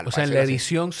lineal. O para sea, en decirlo la así.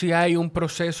 edición sí hay un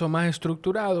proceso más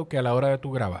estructurado que a la hora de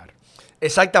tu grabar.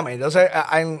 Exactamente. Entonces,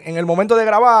 en el momento de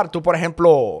grabar, tú, por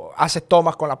ejemplo, haces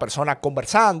tomas con la persona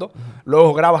conversando,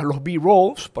 luego grabas los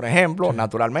B-rolls, por ejemplo, Sí.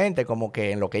 naturalmente, como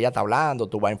que en lo que ella está hablando,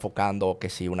 tú vas enfocando que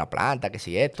si una planta, que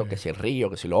si esto, Sí. que si el río,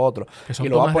 que si lo otro. Que son Y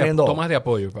lo vas poniendo tomas de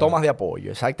apoyo. tomas de apoyo,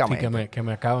 Sí, exactamente. que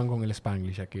me acaban con el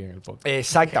Spanglish aquí en el podcast.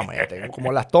 Exactamente.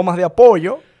 Como las tomas de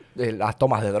apoyo, las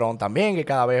tomas de dron también, que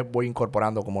cada vez voy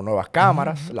incorporando como nuevas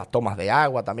cámaras, las tomas de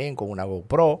agua también con una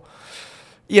GoPro.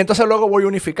 Y entonces luego voy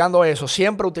unificando eso,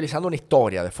 siempre utilizando una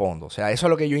historia de fondo. O sea, eso es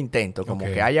lo que yo intento, como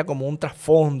Ok. que haya como un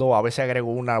trasfondo, a veces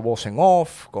agrego una voz en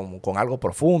off, con algo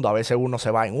profundo, a veces uno se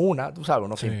va en una, tú sabes,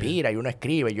 uno se Sí. inspira y uno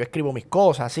escribe. Yo escribo mis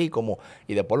cosas así como,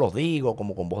 y después los digo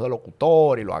como con voz de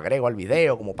locutor y lo agrego al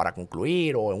video como para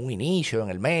concluir o en un inicio, en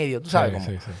el medio, tú sabes,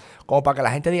 Sí, sí. como para que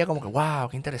la gente diga como que, wow,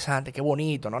 qué interesante, qué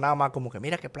bonito, no nada más como que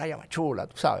mira qué playa más chula,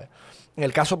 tú sabes. En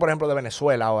el caso, por ejemplo, de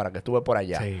Venezuela ahora, que estuve por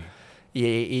allá. Sí.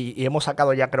 Y hemos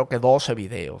sacado ya creo que 12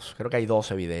 videos. Creo que hay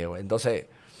 12 videos. Entonces,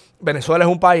 Venezuela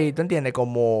es un país, ¿tú entiendes?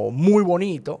 Como muy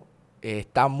bonito.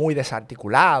 Está muy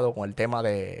desarticulado con el tema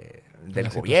del La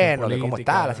situación gobierno, de cómo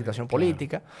está la política, situación claro.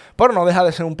 política. Pero no deja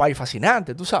de ser un país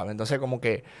fascinante, tú sabes. Entonces, como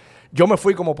que yo me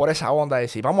fui como por esa onda de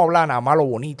decir, vamos a hablar nada más lo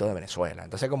bonito de Venezuela.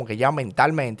 Entonces, como que ya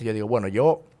mentalmente yo digo, bueno,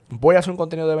 yo voy a hacer un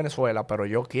contenido de Venezuela, pero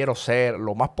yo quiero ser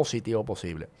lo más positivo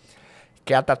posible.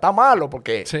 Que hasta está malo,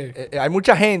 porque Sí. hay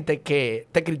mucha gente que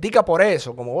te critica por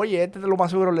eso, como, oye, este de lo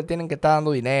más seguro le tienen que estar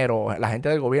dando dinero, la gente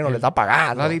del gobierno le está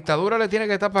pagando. La dictadura le tiene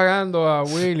que estar pagando a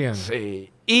William.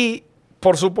 Sí. Y,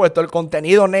 por supuesto, el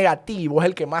contenido negativo es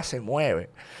el que más se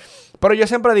mueve. Pero yo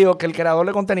siempre digo que el creador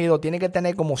de contenido tiene que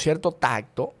tener como cierto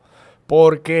tacto,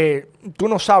 porque tú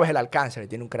no sabes el alcance que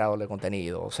tiene un creador de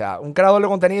contenido. O sea, un creador de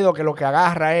contenido que lo que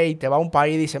agarra es y te va a un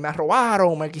país y dice, me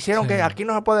robaron, me quisieron Sí. que aquí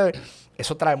no se puede.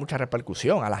 Eso trae mucha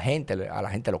repercusión a la gente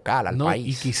local, al No,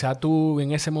 país. y quizá tú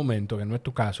en ese momento, que no es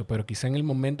tu caso, pero quizá en el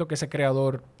momento que ese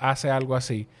creador hace algo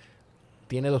así,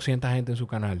 tiene 200 gente en su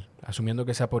canal, asumiendo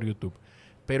que sea por YouTube.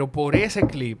 Pero por ese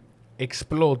clip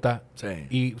explota Sí.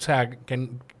 y, o sea, que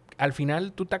al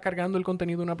final tú estás cargando el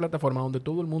contenido de una plataforma donde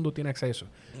todo el mundo tiene acceso.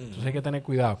 Entonces hay que tener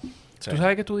cuidado. Sí. Tú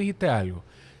sabes que tú dijiste algo.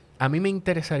 A mí me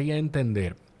interesaría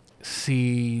entender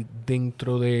si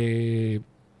dentro de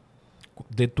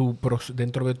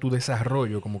tu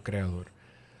desarrollo como creador,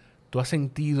 tú has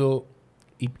sentido,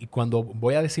 y cuando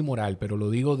voy a decir moral, pero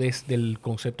lo digo desde el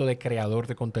concepto de creador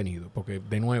de contenido, porque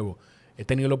de nuevo, he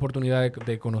tenido la oportunidad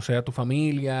de conocer a tu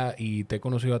familia y te he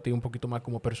conocido a ti un poquito más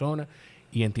como persona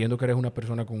y entiendo que eres una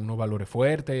persona con unos valores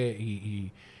fuertes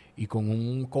y con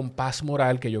un compás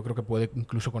moral que yo creo que puede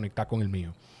incluso conectar con el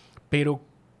mío. Pero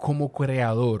como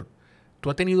creador, ¿tú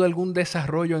has tenido algún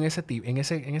desarrollo en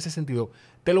ese sentido?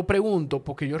 Te lo pregunto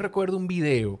porque yo recuerdo un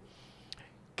video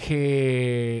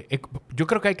que yo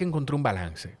creo que hay que encontrar un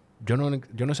balance. Yo no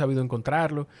he sabido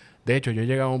encontrarlo. De hecho, yo he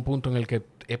llegado a un punto en el que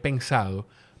he pensado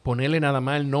ponerle nada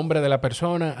más el nombre de la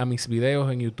persona a mis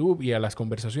videos en YouTube y a las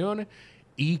conversaciones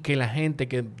y que la gente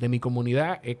de mi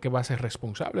comunidad es que va a ser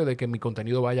responsable de que mi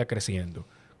contenido vaya creciendo,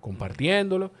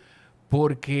 compartiéndolo,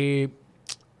 porque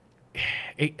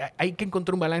hay que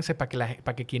encontrar un balance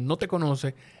para que quien no te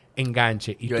conoce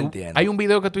enganche. Y Yo entiendo. hay un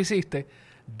video que tú hiciste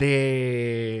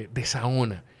de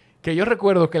Saona, que yo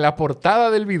recuerdo que la portada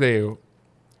del video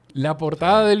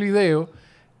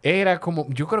era como,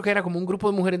 yo creo que era como un grupo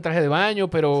de mujeres en traje de baño,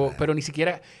 pero ni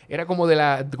siquiera era como de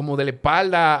la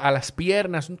espalda a las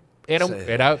piernas.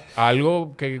 Era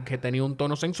algo que tenía un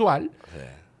tono sensual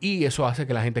y eso hace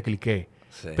que la gente clique.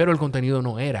 Sí. Pero el contenido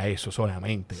no era eso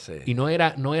solamente. Sí. Y no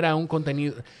era un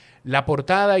contenido... La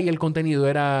portada y el contenido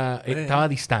estaba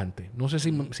distante. No sé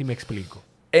si me explico.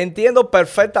 Entiendo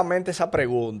perfectamente esa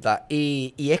pregunta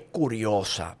y es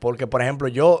curiosa. Porque, por ejemplo,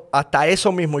 yo hasta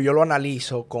eso mismo yo lo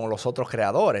analizo con los otros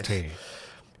creadores. Sí.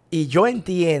 Y yo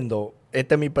entiendo,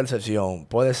 esta es mi percepción,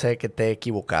 puede ser que esté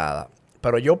equivocada,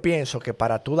 pero yo pienso que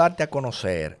para tú darte a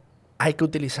conocer hay que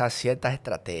utilizar ciertas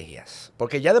estrategias.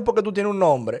 Porque ya después que tú tienes un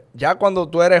nombre, ya cuando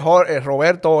tú eres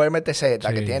Roberto MTZ,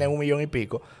 que tiene 1 millón y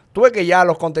pico, tú ves que ya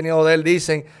los contenidos de él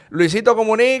dicen, Luisito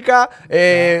comunica,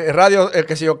 radio,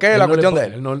 que sé yo qué, la cuestión de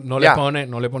él. No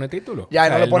le pone título. Ya,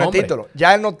 él no le pone título.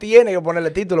 Ya él no tiene que ponerle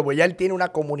título, porque ya él tiene una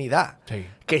comunidad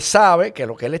que sabe que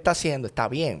lo que él está haciendo está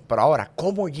bien. Pero ahora,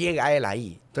 ¿cómo llega él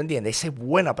ahí? ¿Tú entiendes? Esa es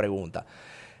buena pregunta.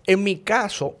 En mi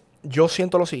caso, yo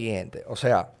siento lo siguiente. O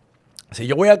sea, si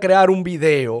yo voy a crear un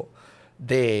video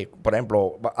de, por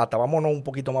ejemplo, hasta vámonos un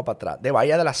poquito más para atrás, de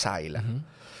Bahía de las Águilas.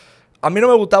 A mí no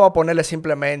me gustaba ponerle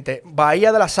simplemente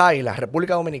Bahía de las Águilas,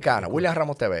 República Dominicana, William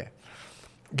Ramos TV.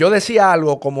 Yo decía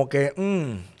algo como que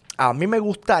a mí me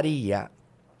gustaría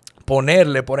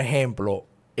ponerle, por ejemplo,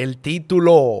 el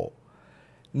título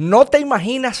No te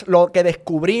imaginas lo que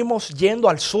descubrimos yendo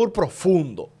al sur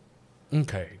profundo.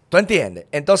 Okay. ¿Tú entiendes?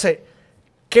 Entonces,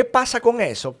 ¿qué pasa con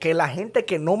eso? Que la gente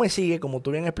que no me sigue, como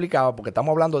tú bien explicabas, porque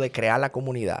estamos hablando de crear la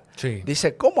comunidad,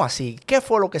 dice, ¿cómo así? ¿Qué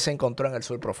fue lo que se encontró en el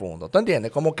sur profundo? ¿Tú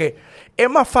entiendes? Como que es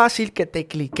más fácil que te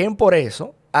cliquen por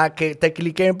eso a que te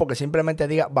cliquen porque simplemente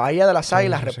diga Bahía de las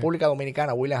Águilas, República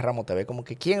Dominicana, William Ramos TV. Como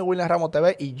que ¿quién es William Ramos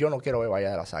TV? Y yo no quiero ver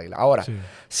Bahía de las Águilas. Ahora,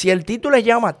 si el título es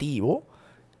llamativo,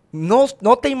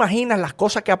 no te imaginas las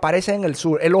cosas que aparecen en el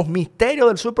sur, en los misterios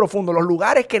del sur profundo, los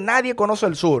lugares que nadie conoce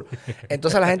el sur.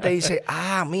 Entonces la gente dice,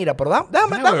 mira, pero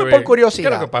dame por curiosidad.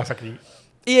 ¿Qué es lo que pasa aquí?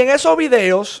 Y en esos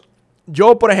videos,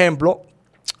 yo, por ejemplo,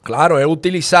 claro, he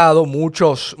utilizado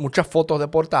muchas fotos de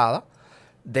portada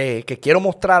de que quiero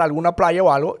mostrar alguna playa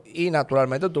o algo y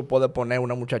naturalmente tú puedes poner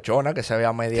una muchachona que se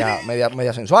vea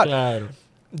media sensual. Claro.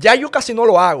 Ya yo casi no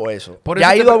lo hago eso. Ya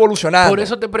ha ido evolucionando. Por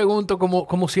eso te pregunto,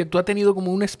 como si tú has tenido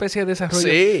como una especie de desarrollo.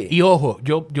 Sí. Y ojo,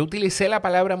 yo utilicé la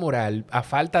palabra moral a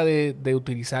falta de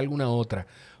utilizar alguna otra.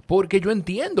 Porque yo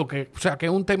entiendo que es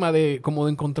un tema de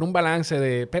encontrar un balance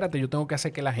de, espérate, yo tengo que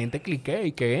hacer que la gente clique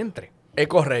y que entre. Es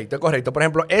correcto, es correcto. Por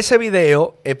ejemplo, ese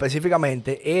video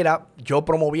específicamente yo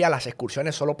promovía las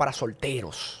excursiones solo para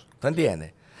solteros. ¿Tú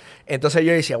entiendes? Entonces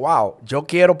yo decía, wow, yo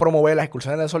quiero promover las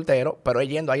excursiones de solteros, pero es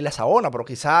yendo a Isla Saona, pero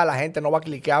quizá la gente no va a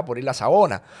cliquear por Isla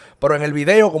Saona. Pero en el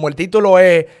video, como el título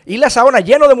es Isla Saona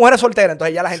lleno de mujeres solteras,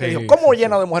 entonces ya la gente dijo, ¿cómo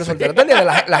lleno de mujeres solteras? ¿Tú entiendes?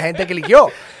 La gente cliqueó.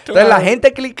 Entonces la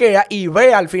gente cliquea y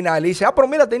ve al final y dice, pero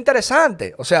mira, está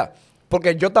interesante. O sea,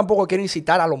 porque yo tampoco quiero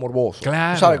incitar a lo morboso.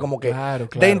 Claro, tú sabes, como que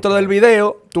dentro del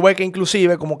video, tú ves que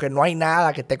inclusive como que no hay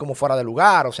nada que esté como fuera de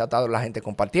lugar. O sea, está la gente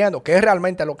compartiendo, que es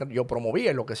realmente lo que yo promoví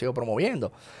y lo que sigo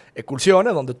promoviendo.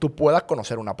 Excursiones donde tú puedas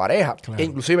conocer una pareja. Claro. Que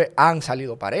inclusive han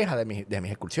salido parejas de mis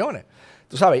excursiones.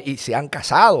 Tú sabes, y se han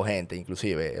casado gente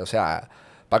inclusive. O sea,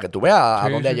 para que tú veas a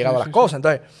dónde han llegado las cosas.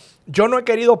 Entonces, yo no he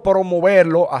querido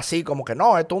promoverlo así como que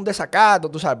no, esto es un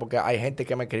desacato, tú sabes, porque hay gente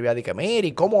que me escribía de que,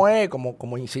 mire, ¿cómo es?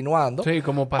 Como insinuando. Sí,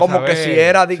 como para como saber. Que si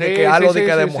era que algo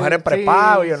de mujeres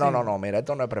prepago. Y yo, no, mira,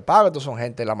 esto no es prepago, estos son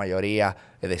gente, la mayoría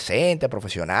decentes,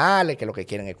 profesionales, que lo que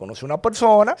quieren es conocer una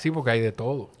persona. Sí, porque hay de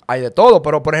todo. Hay de todo,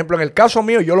 pero por ejemplo, en el caso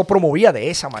mío, yo lo promovía de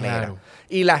esa manera. Claro.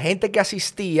 Y la gente que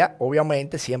asistía,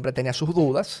 obviamente, siempre tenía sus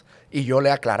dudas. Y yo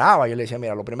le aclaraba, yo le decía,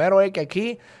 mira, lo primero es que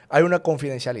aquí hay una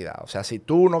confidencialidad. O sea, si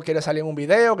tú no quieres salir en un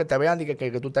video, que te vean y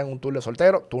que tú tengas un tour de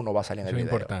soltero, tú no vas a salir en el video.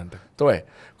 Eso es importante. Entonces,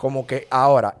 como que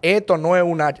ahora, esto no es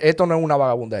una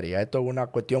vagabundería. Esto es una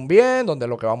cuestión bien, donde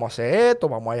lo que vamos a hacer es esto,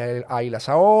 vamos a ir a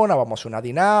Saona, vamos a hacer una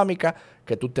dinámica,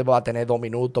 que tú te vas a tener 2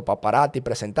 minutos para pararte y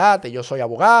presentarte. Yo soy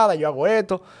abogada, yo hago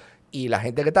esto. Y la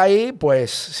gente que está ahí, pues,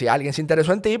 si alguien se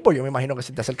interesó en ti, pues yo me imagino que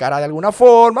se te acercará de alguna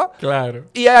forma. Claro.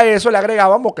 Y a eso le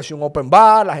agregábamos que si un open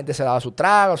bar, la gente se daba su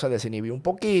trago, se desinhibió un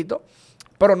poquito.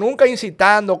 Pero nunca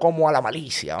incitando como a la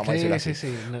malicia, vamos a decir así.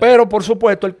 Sí, no. Pero, por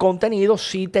supuesto, el contenido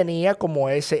sí tenía como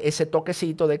ese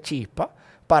toquecito de chispa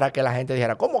para que la gente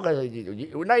dijera, ¿cómo que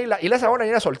una isla Saona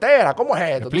llena soltera? ¿Cómo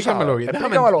es esto? Explícamelo bien.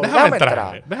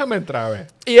 Déjame entrar, a ver.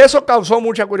 Y eso causó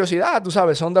mucha curiosidad, tú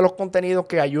sabes. Son de los contenidos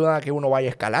que ayudan a que uno vaya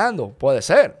escalando. Puede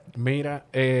ser. Mira,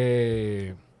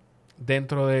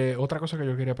 dentro de otra cosa que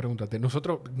yo quería preguntarte,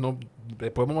 nosotros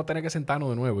después vamos a tener que sentarnos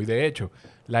de nuevo. Y de hecho,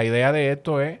 la idea de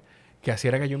esto es que así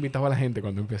era que yo invitaba a la gente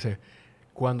cuando empecé.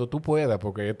 cuando tú puedas,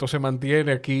 porque esto se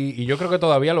mantiene aquí, y yo creo que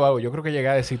todavía lo hago, yo creo que llegué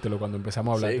a decírtelo cuando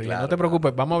empezamos a hablar. Sí, Te dije, claro, no te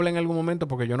preocupes, vamos a hablar en algún momento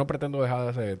porque yo no pretendo dejar de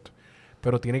hacer esto.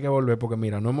 Pero tiene que volver porque,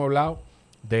 mira, no hemos hablado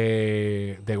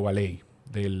de Gualey,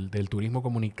 del turismo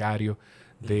comunitario,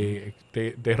 de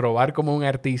robar como un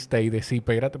artista y decir,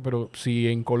 espérate, pero si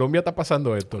en Colombia está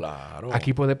pasando esto, Claro.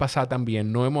 aquí puede pasar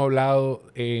también. No hemos hablado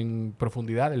en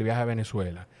profundidad del viaje a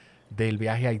Venezuela, del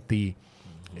viaje a Haití,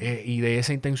 y de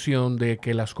esa intención de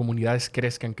que las comunidades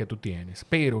crezcan que tú tienes.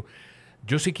 Pero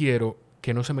yo sí quiero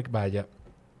que no se me vaya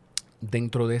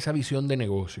dentro de esa visión de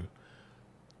negocio.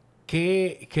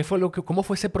 ¿Qué fue cómo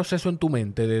fue ese proceso en tu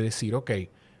mente de decir, ok,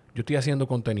 yo estoy haciendo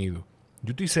contenido?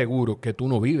 Yo estoy seguro que tú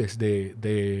no vives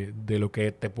de lo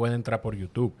que te puede entrar por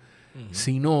YouTube,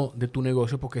 sino de tu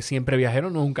negocio, porque Siempre Viajero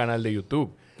no es un canal de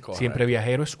YouTube. Correcto. Siempre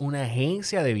Viajero es una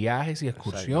agencia de viajes y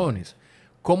excursiones.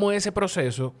 ¿Cómo es ese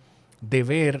proceso de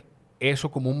ver eso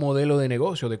como un modelo de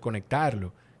negocio, de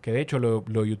conectarlo? Que de hecho los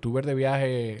youtubers de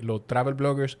viaje, los travel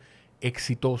bloggers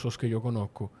exitosos que yo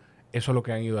conozco, eso es lo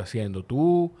que han ido haciendo.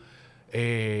 Tú,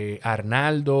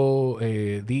 Arnaldo,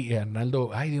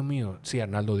 ay Dios mío, sí,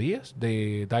 Arnaldo Díaz,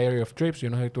 de Diary of Trips, yo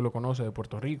no sé si tú lo conoces, de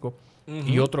Puerto Rico,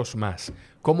 y otros más.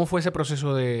 ¿Cómo fue ese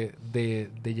proceso de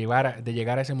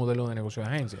llegar a ese modelo de negocio de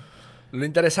agencia? Lo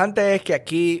interesante es que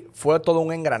aquí fue todo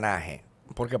un engranaje.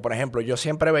 Porque, por ejemplo, yo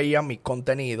siempre veía mi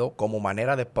contenido como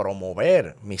manera de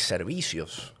promover mis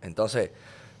servicios. Entonces,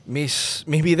 mis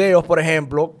videos, por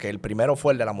ejemplo, que el primero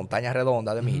fue el de la montaña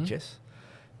redonda de Miches,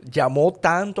 llamó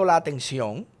tanto la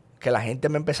atención que la gente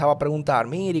me empezaba a preguntar,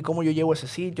 mire, ¿y cómo yo llevo ese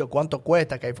sitio? ¿Cuánto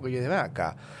cuesta? Que ahí fue que yo dije, ven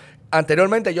acá.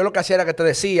 Anteriormente yo lo que hacía era que te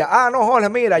decía, no, Jorge,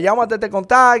 mira, llámate este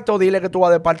contacto, dile que tú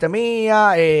vas de parte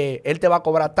mía, él te va a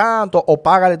cobrar tanto o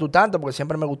págale tú tanto, porque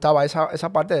siempre me gustaba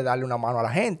esa parte de darle una mano a la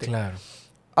gente. Claro.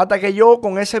 Hasta que yo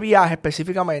con ese viaje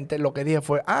específicamente lo que dije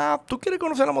fue, ¿tú quieres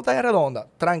conocer la montaña redonda?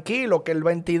 Tranquilo, que el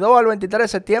 22 al 23 de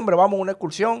septiembre vamos a una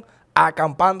excursión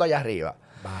acampando allá arriba.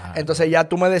 Vale. Entonces ya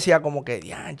tú me decías como que,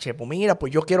 dianche, pues mira,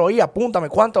 pues yo quiero ir, apúntame,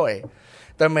 ¿cuánto es?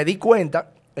 Entonces me di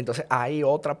cuenta, entonces ahí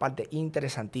otra parte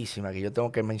interesantísima que yo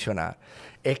tengo que mencionar,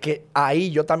 es que ahí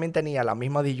yo también tenía la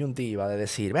misma disyuntiva de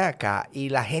decir, ven acá, y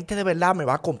la gente de verdad me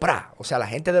va a comprar. O sea, la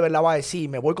gente de verdad va a decir,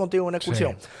 me voy contigo en una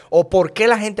excursión. Sí. O ¿por qué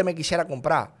la gente me quisiera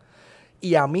comprar?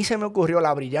 Y a mí se me ocurrió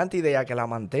la brillante idea, que la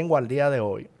mantengo al día de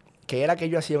hoy, que era que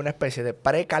yo hacía una especie de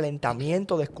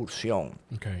precalentamiento de excursión.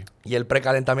 Okay. Y el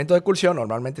precalentamiento de excursión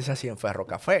normalmente se hacía en Ferro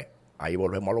Café. Ahí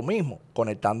volvemos a lo mismo,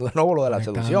 conectando de nuevo lo de la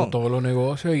seducción. Todos los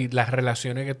negocios y las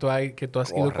relaciones que tú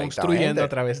has ido construyendo a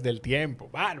través del tiempo.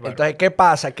 Bárbaro. Entonces, ¿qué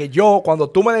pasa? Que yo, cuando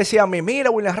tú me decías a mí,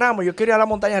 mira, William Ramos, yo quiero ir a la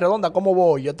montaña redonda, ¿cómo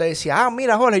voy? Yo te decía,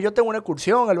 mira, Jorge, yo tengo una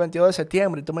excursión el 22 de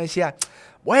septiembre. Y tú me decías,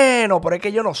 bueno, pero es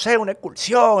que yo no sé, una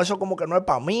excursión, eso como que no es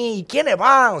para mí. ¿Y quiénes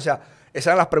van? O sea, esas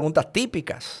eran las preguntas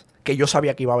típicas que yo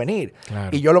sabía que iba a venir.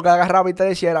 Claro. Y yo lo que agarraba y te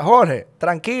decía era, Jorge,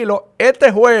 tranquilo,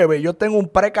 este jueves yo tengo un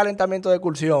precalentamiento de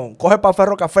excursión. Coge para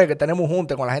Ferro Café, que tenemos un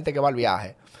junte con la gente que va al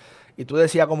viaje. Y tú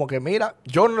decías como que, mira,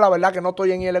 yo la verdad que no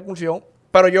estoy en la excursión,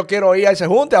 pero yo quiero ir a ese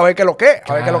junte a ver qué es lo que,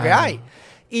 a ver qué es lo que hay.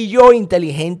 Y yo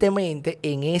inteligentemente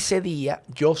en ese día,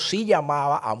 yo sí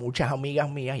llamaba a muchas amigas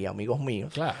mías y amigos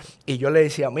míos. Claro. Y yo le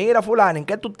decía, mira fulano, ¿en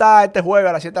qué tú estás este jueves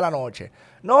a las 7 de la noche?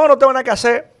 No tengo nada que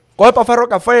hacer. Coge para Ferro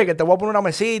Café, que te voy a poner una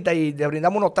mesita y te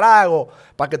brindamos unos tragos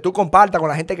para que tú compartas con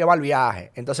la gente que va al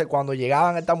viaje. Entonces, cuando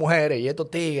llegaban estas mujeres y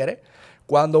estos tigres,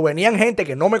 cuando venían gente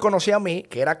que no me conocía a mí,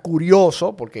 que era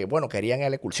curioso, porque, bueno, querían ir a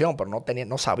la excursión, pero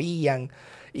no sabían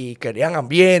y querían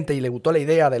ambiente y les gustó la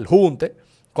idea del junte,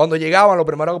 cuando llegaban, lo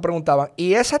primero que preguntaban,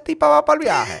 ¿y esa tipa va para el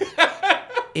viaje?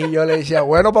 Y yo le decía,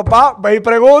 bueno, papá, ve y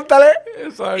pregúntale.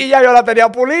 Exacto. Y ya yo la tenía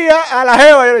pulida a la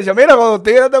jeva. Yo le decía, mira, cuando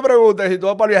tigres te pregunten si tú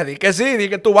vas para el viaje, di que sí, di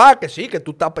que tú vas, que sí, que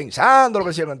tú estás pensando, lo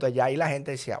que sea. Entonces ya ahí la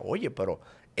gente decía, oye, pero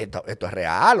esto es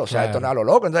real, o sea, esto no es a lo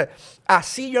loco. Entonces,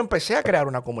 así yo empecé a crear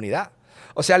una comunidad.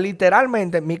 O sea,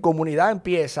 literalmente mi comunidad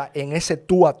empieza en ese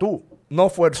tú a tú. No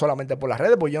fue solamente por las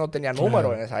redes, porque yo no tenía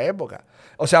números en esa época.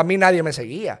 O sea, a mí nadie me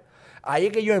seguía. Ahí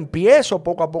es que yo empiezo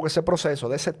poco a poco ese proceso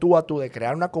de ese tú a tú, de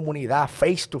crear una comunidad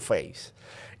face to face.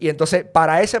 Y entonces,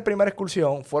 para esa primera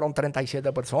excursión fueron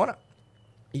 37 personas.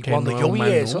 Y cuando yo vi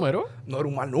eso, no era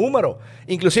un mal número.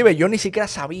 Inclusive, yo ni siquiera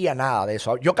sabía nada de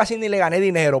eso. Yo casi ni le gané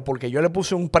dinero porque yo le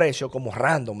puse un precio como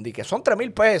random. Dije, son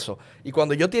 3,000 pesos. Y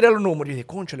cuando yo tiré los números, yo dije,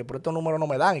 cónchale, pero estos números no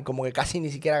me dan. Y como que casi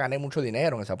ni siquiera gané mucho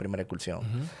dinero en esa primera excursión.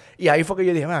 Y ahí fue que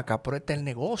yo dije, acá, pero este es el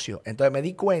negocio. Entonces me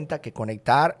di cuenta que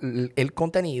conectar el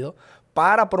contenido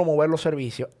para promover los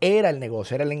servicios era el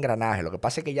negocio, era el engranaje. Lo que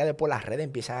pasa es que ya después las redes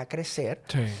empiezan a crecer.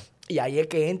 Sí. Y ahí es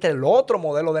que entra el otro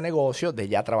modelo de negocio de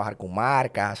ya trabajar con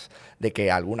marcas, de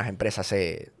que algunas empresas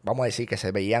vamos a decir que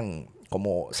se veían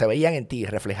como se veían en ti,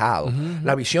 reflejados.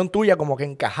 La visión tuya como que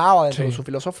encajaba dentro de su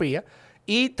filosofía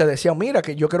y te decían, mira,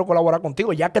 que yo quiero colaborar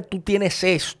contigo, ya que tú tienes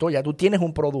esto, ya tú tienes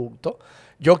un producto,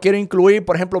 yo quiero incluir,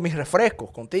 por ejemplo, mis refrescos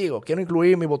contigo, quiero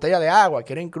incluir mi botella de agua,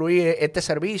 quiero incluir este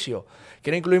servicio,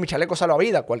 quiero incluir mi chaleco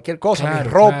salvavidas, cualquier cosa, mi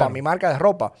ropa, mi marca de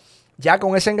ropa. Ya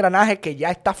con ese engranaje que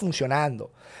ya está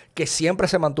funcionando, que siempre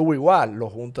se mantuvo igual.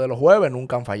 Los juntes de los jueves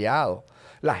nunca han fallado.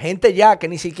 La gente ya que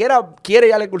ni siquiera quiere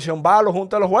ir a la excursión va a los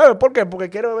juntes de los jueves. ¿Por qué? Porque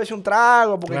quiere beberse un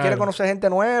trago, porque quiere conocer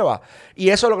gente nueva. Y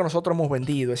eso es lo que nosotros hemos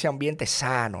vendido, ese ambiente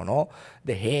sano, ¿no?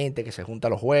 De gente que se junta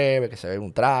los jueves, que se bebe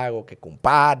un trago, que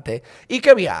comparte y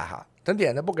que viaja. ¿Te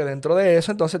entiendes? Porque dentro de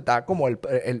eso entonces está como el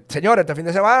señor, este fin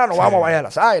de semana nos vamos a Valle de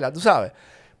las Águilas, tú sabes.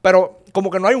 Pero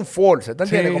como que no hay un force, ¿te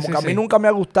entiendes? Como que a mí nunca me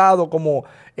ha gustado como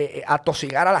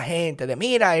atosigar a la gente de,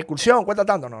 mira, excursión, cuesta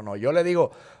tanto. No, yo le digo,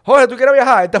 oye, ¿tú quieres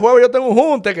viajar? Este jueves yo tengo un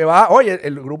junte que va, oye,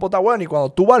 el grupo está bueno. Y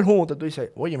cuando tú vas al junte, tú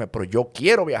dices, óyeme, pero yo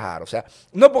quiero viajar. O sea,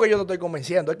 no es porque yo te estoy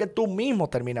convenciendo, es que tú mismo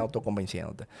terminas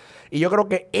autoconvenciéndote. Y yo creo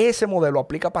que ese modelo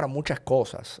aplica para muchas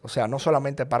cosas. O sea, no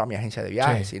solamente para mi agencia de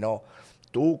viajes, sino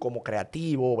tú como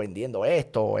creativo vendiendo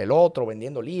esto, el otro,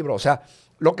 vendiendo libros. O sea,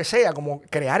 lo que sea, como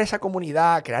crear esa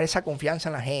comunidad, crear esa confianza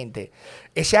en la gente,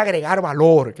 ese agregar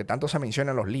valor que tanto se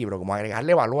menciona en los libros, como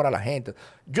agregarle valor a la gente.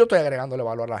 Yo estoy agregándole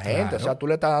valor a la gente, o sea, tú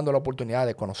le estás dando la oportunidad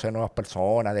de conocer nuevas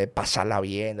personas, de pasarla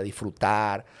bien, de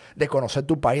disfrutar, de conocer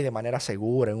tu país de manera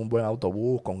segura, en un buen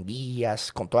autobús, con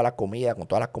guías, con toda la comida, con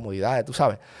todas las comodidades, tú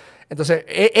sabes. Entonces,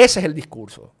 ese es el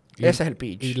discurso. Ese es el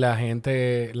pitch. Y la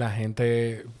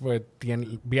gente pues,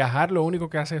 viajar lo único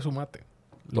que hace es sumarte.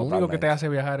 Lo único que te hace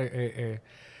viajar,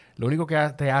 lo único que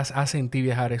te hace en ti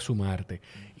viajar es sumarte.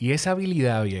 Y esa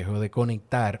habilidad, viejo, de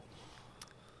conectar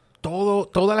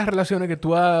todas las relaciones que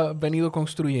tú has venido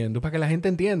construyendo para que la gente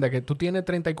entienda que tú tienes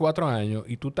 34 años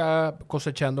y tú estás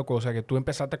cosechando cosas que tú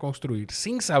empezaste a construir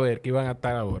sin saber que iban a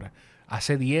estar ahora.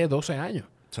 Hace 10, 12 años.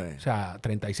 Sí. O sea,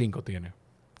 35 tiene.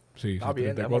 Sí, está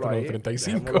bien, 34, no,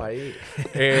 35. Ahí.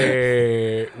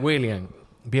 William,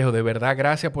 viejo, de verdad,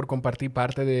 gracias por compartir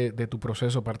parte de tu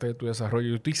proceso, parte de tu desarrollo.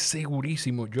 Yo estoy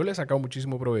segurísimo, yo le he sacado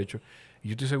muchísimo provecho y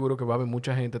yo estoy seguro que va a haber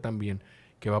mucha gente también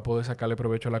que va a poder sacarle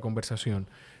provecho a la conversación.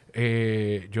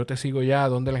 Yo te sigo ya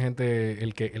donde la gente,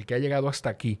 el que ha llegado hasta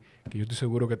aquí, que yo estoy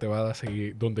seguro que te va a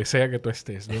seguir, donde sea que tú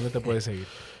estés, ¿dónde te puedes seguir?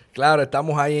 Claro,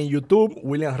 estamos ahí en YouTube,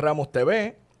 William Ramos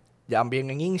TV. También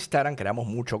en Instagram creamos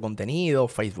mucho contenido,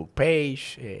 Facebook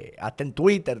page, hasta en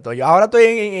Twitter. Entonces, ahora estoy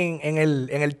en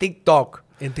el TikTok.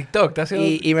 En TikTok, ¿te haciendo?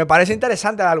 Y me parece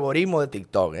interesante el algoritmo de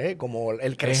TikTok, como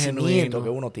el crecimiento que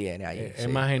uno tiene ahí. Es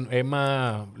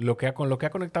más con lo que ha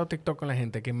conectado TikTok con la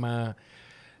gente, que es más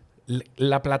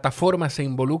la plataforma se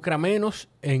involucra menos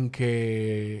en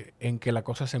que las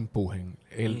cosas se empujen.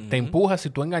 Te empuja, si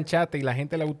tú enganchaste y la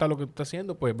gente le gusta lo que tú estás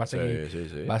haciendo, pues va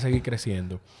a seguir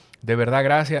creciendo. De verdad,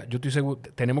 gracias. Yo estoy seguro,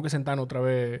 tenemos que sentarnos otra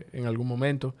vez en algún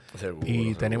momento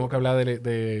tenemos que hablar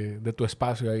de tu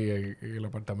espacio ahí en el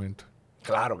apartamento.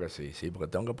 Claro que sí,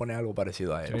 porque tengo que poner algo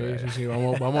parecido a él. Sí,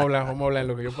 vamos a hablar, en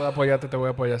lo que yo pueda apoyarte, te voy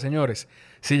a apoyar. Señores,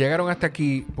 si llegaron hasta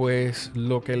aquí, pues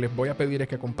lo que les voy a pedir es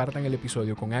que compartan el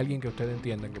episodio con alguien que ustedes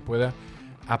entiendan, que pueda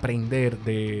aprender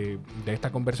de esta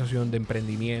conversación de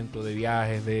emprendimiento, de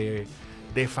viajes,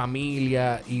 de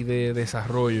familia y de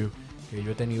desarrollo que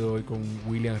yo he tenido hoy con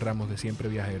William Ramos de Siempre,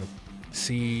 Viajero.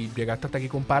 Si llegaste hasta aquí,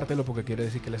 compártelo porque quiere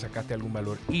decir que le sacaste algún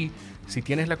valor. Y si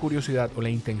tienes la curiosidad o la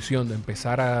intención de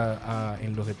empezar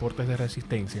en los deportes de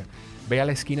resistencia, ve a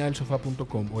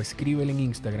laesquinadelsofá.com o escríbele en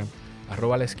Instagram,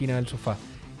 @laesquinadelsofá,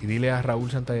 y dile a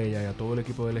Raúl Santaella y a todo el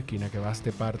equipo de La Esquina que vas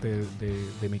de parte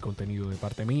de mi contenido, de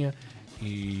parte mía,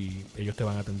 y ellos te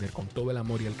van a atender con todo el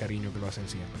amor y el cariño que lo hacen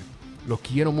siempre. Los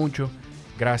quiero mucho.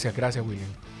 Gracias, William.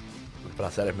 El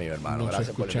placer es mío, hermano. Nos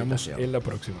Gracias por la invitación. Nos escuchamos en la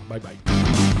próxima. Bye,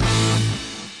 bye.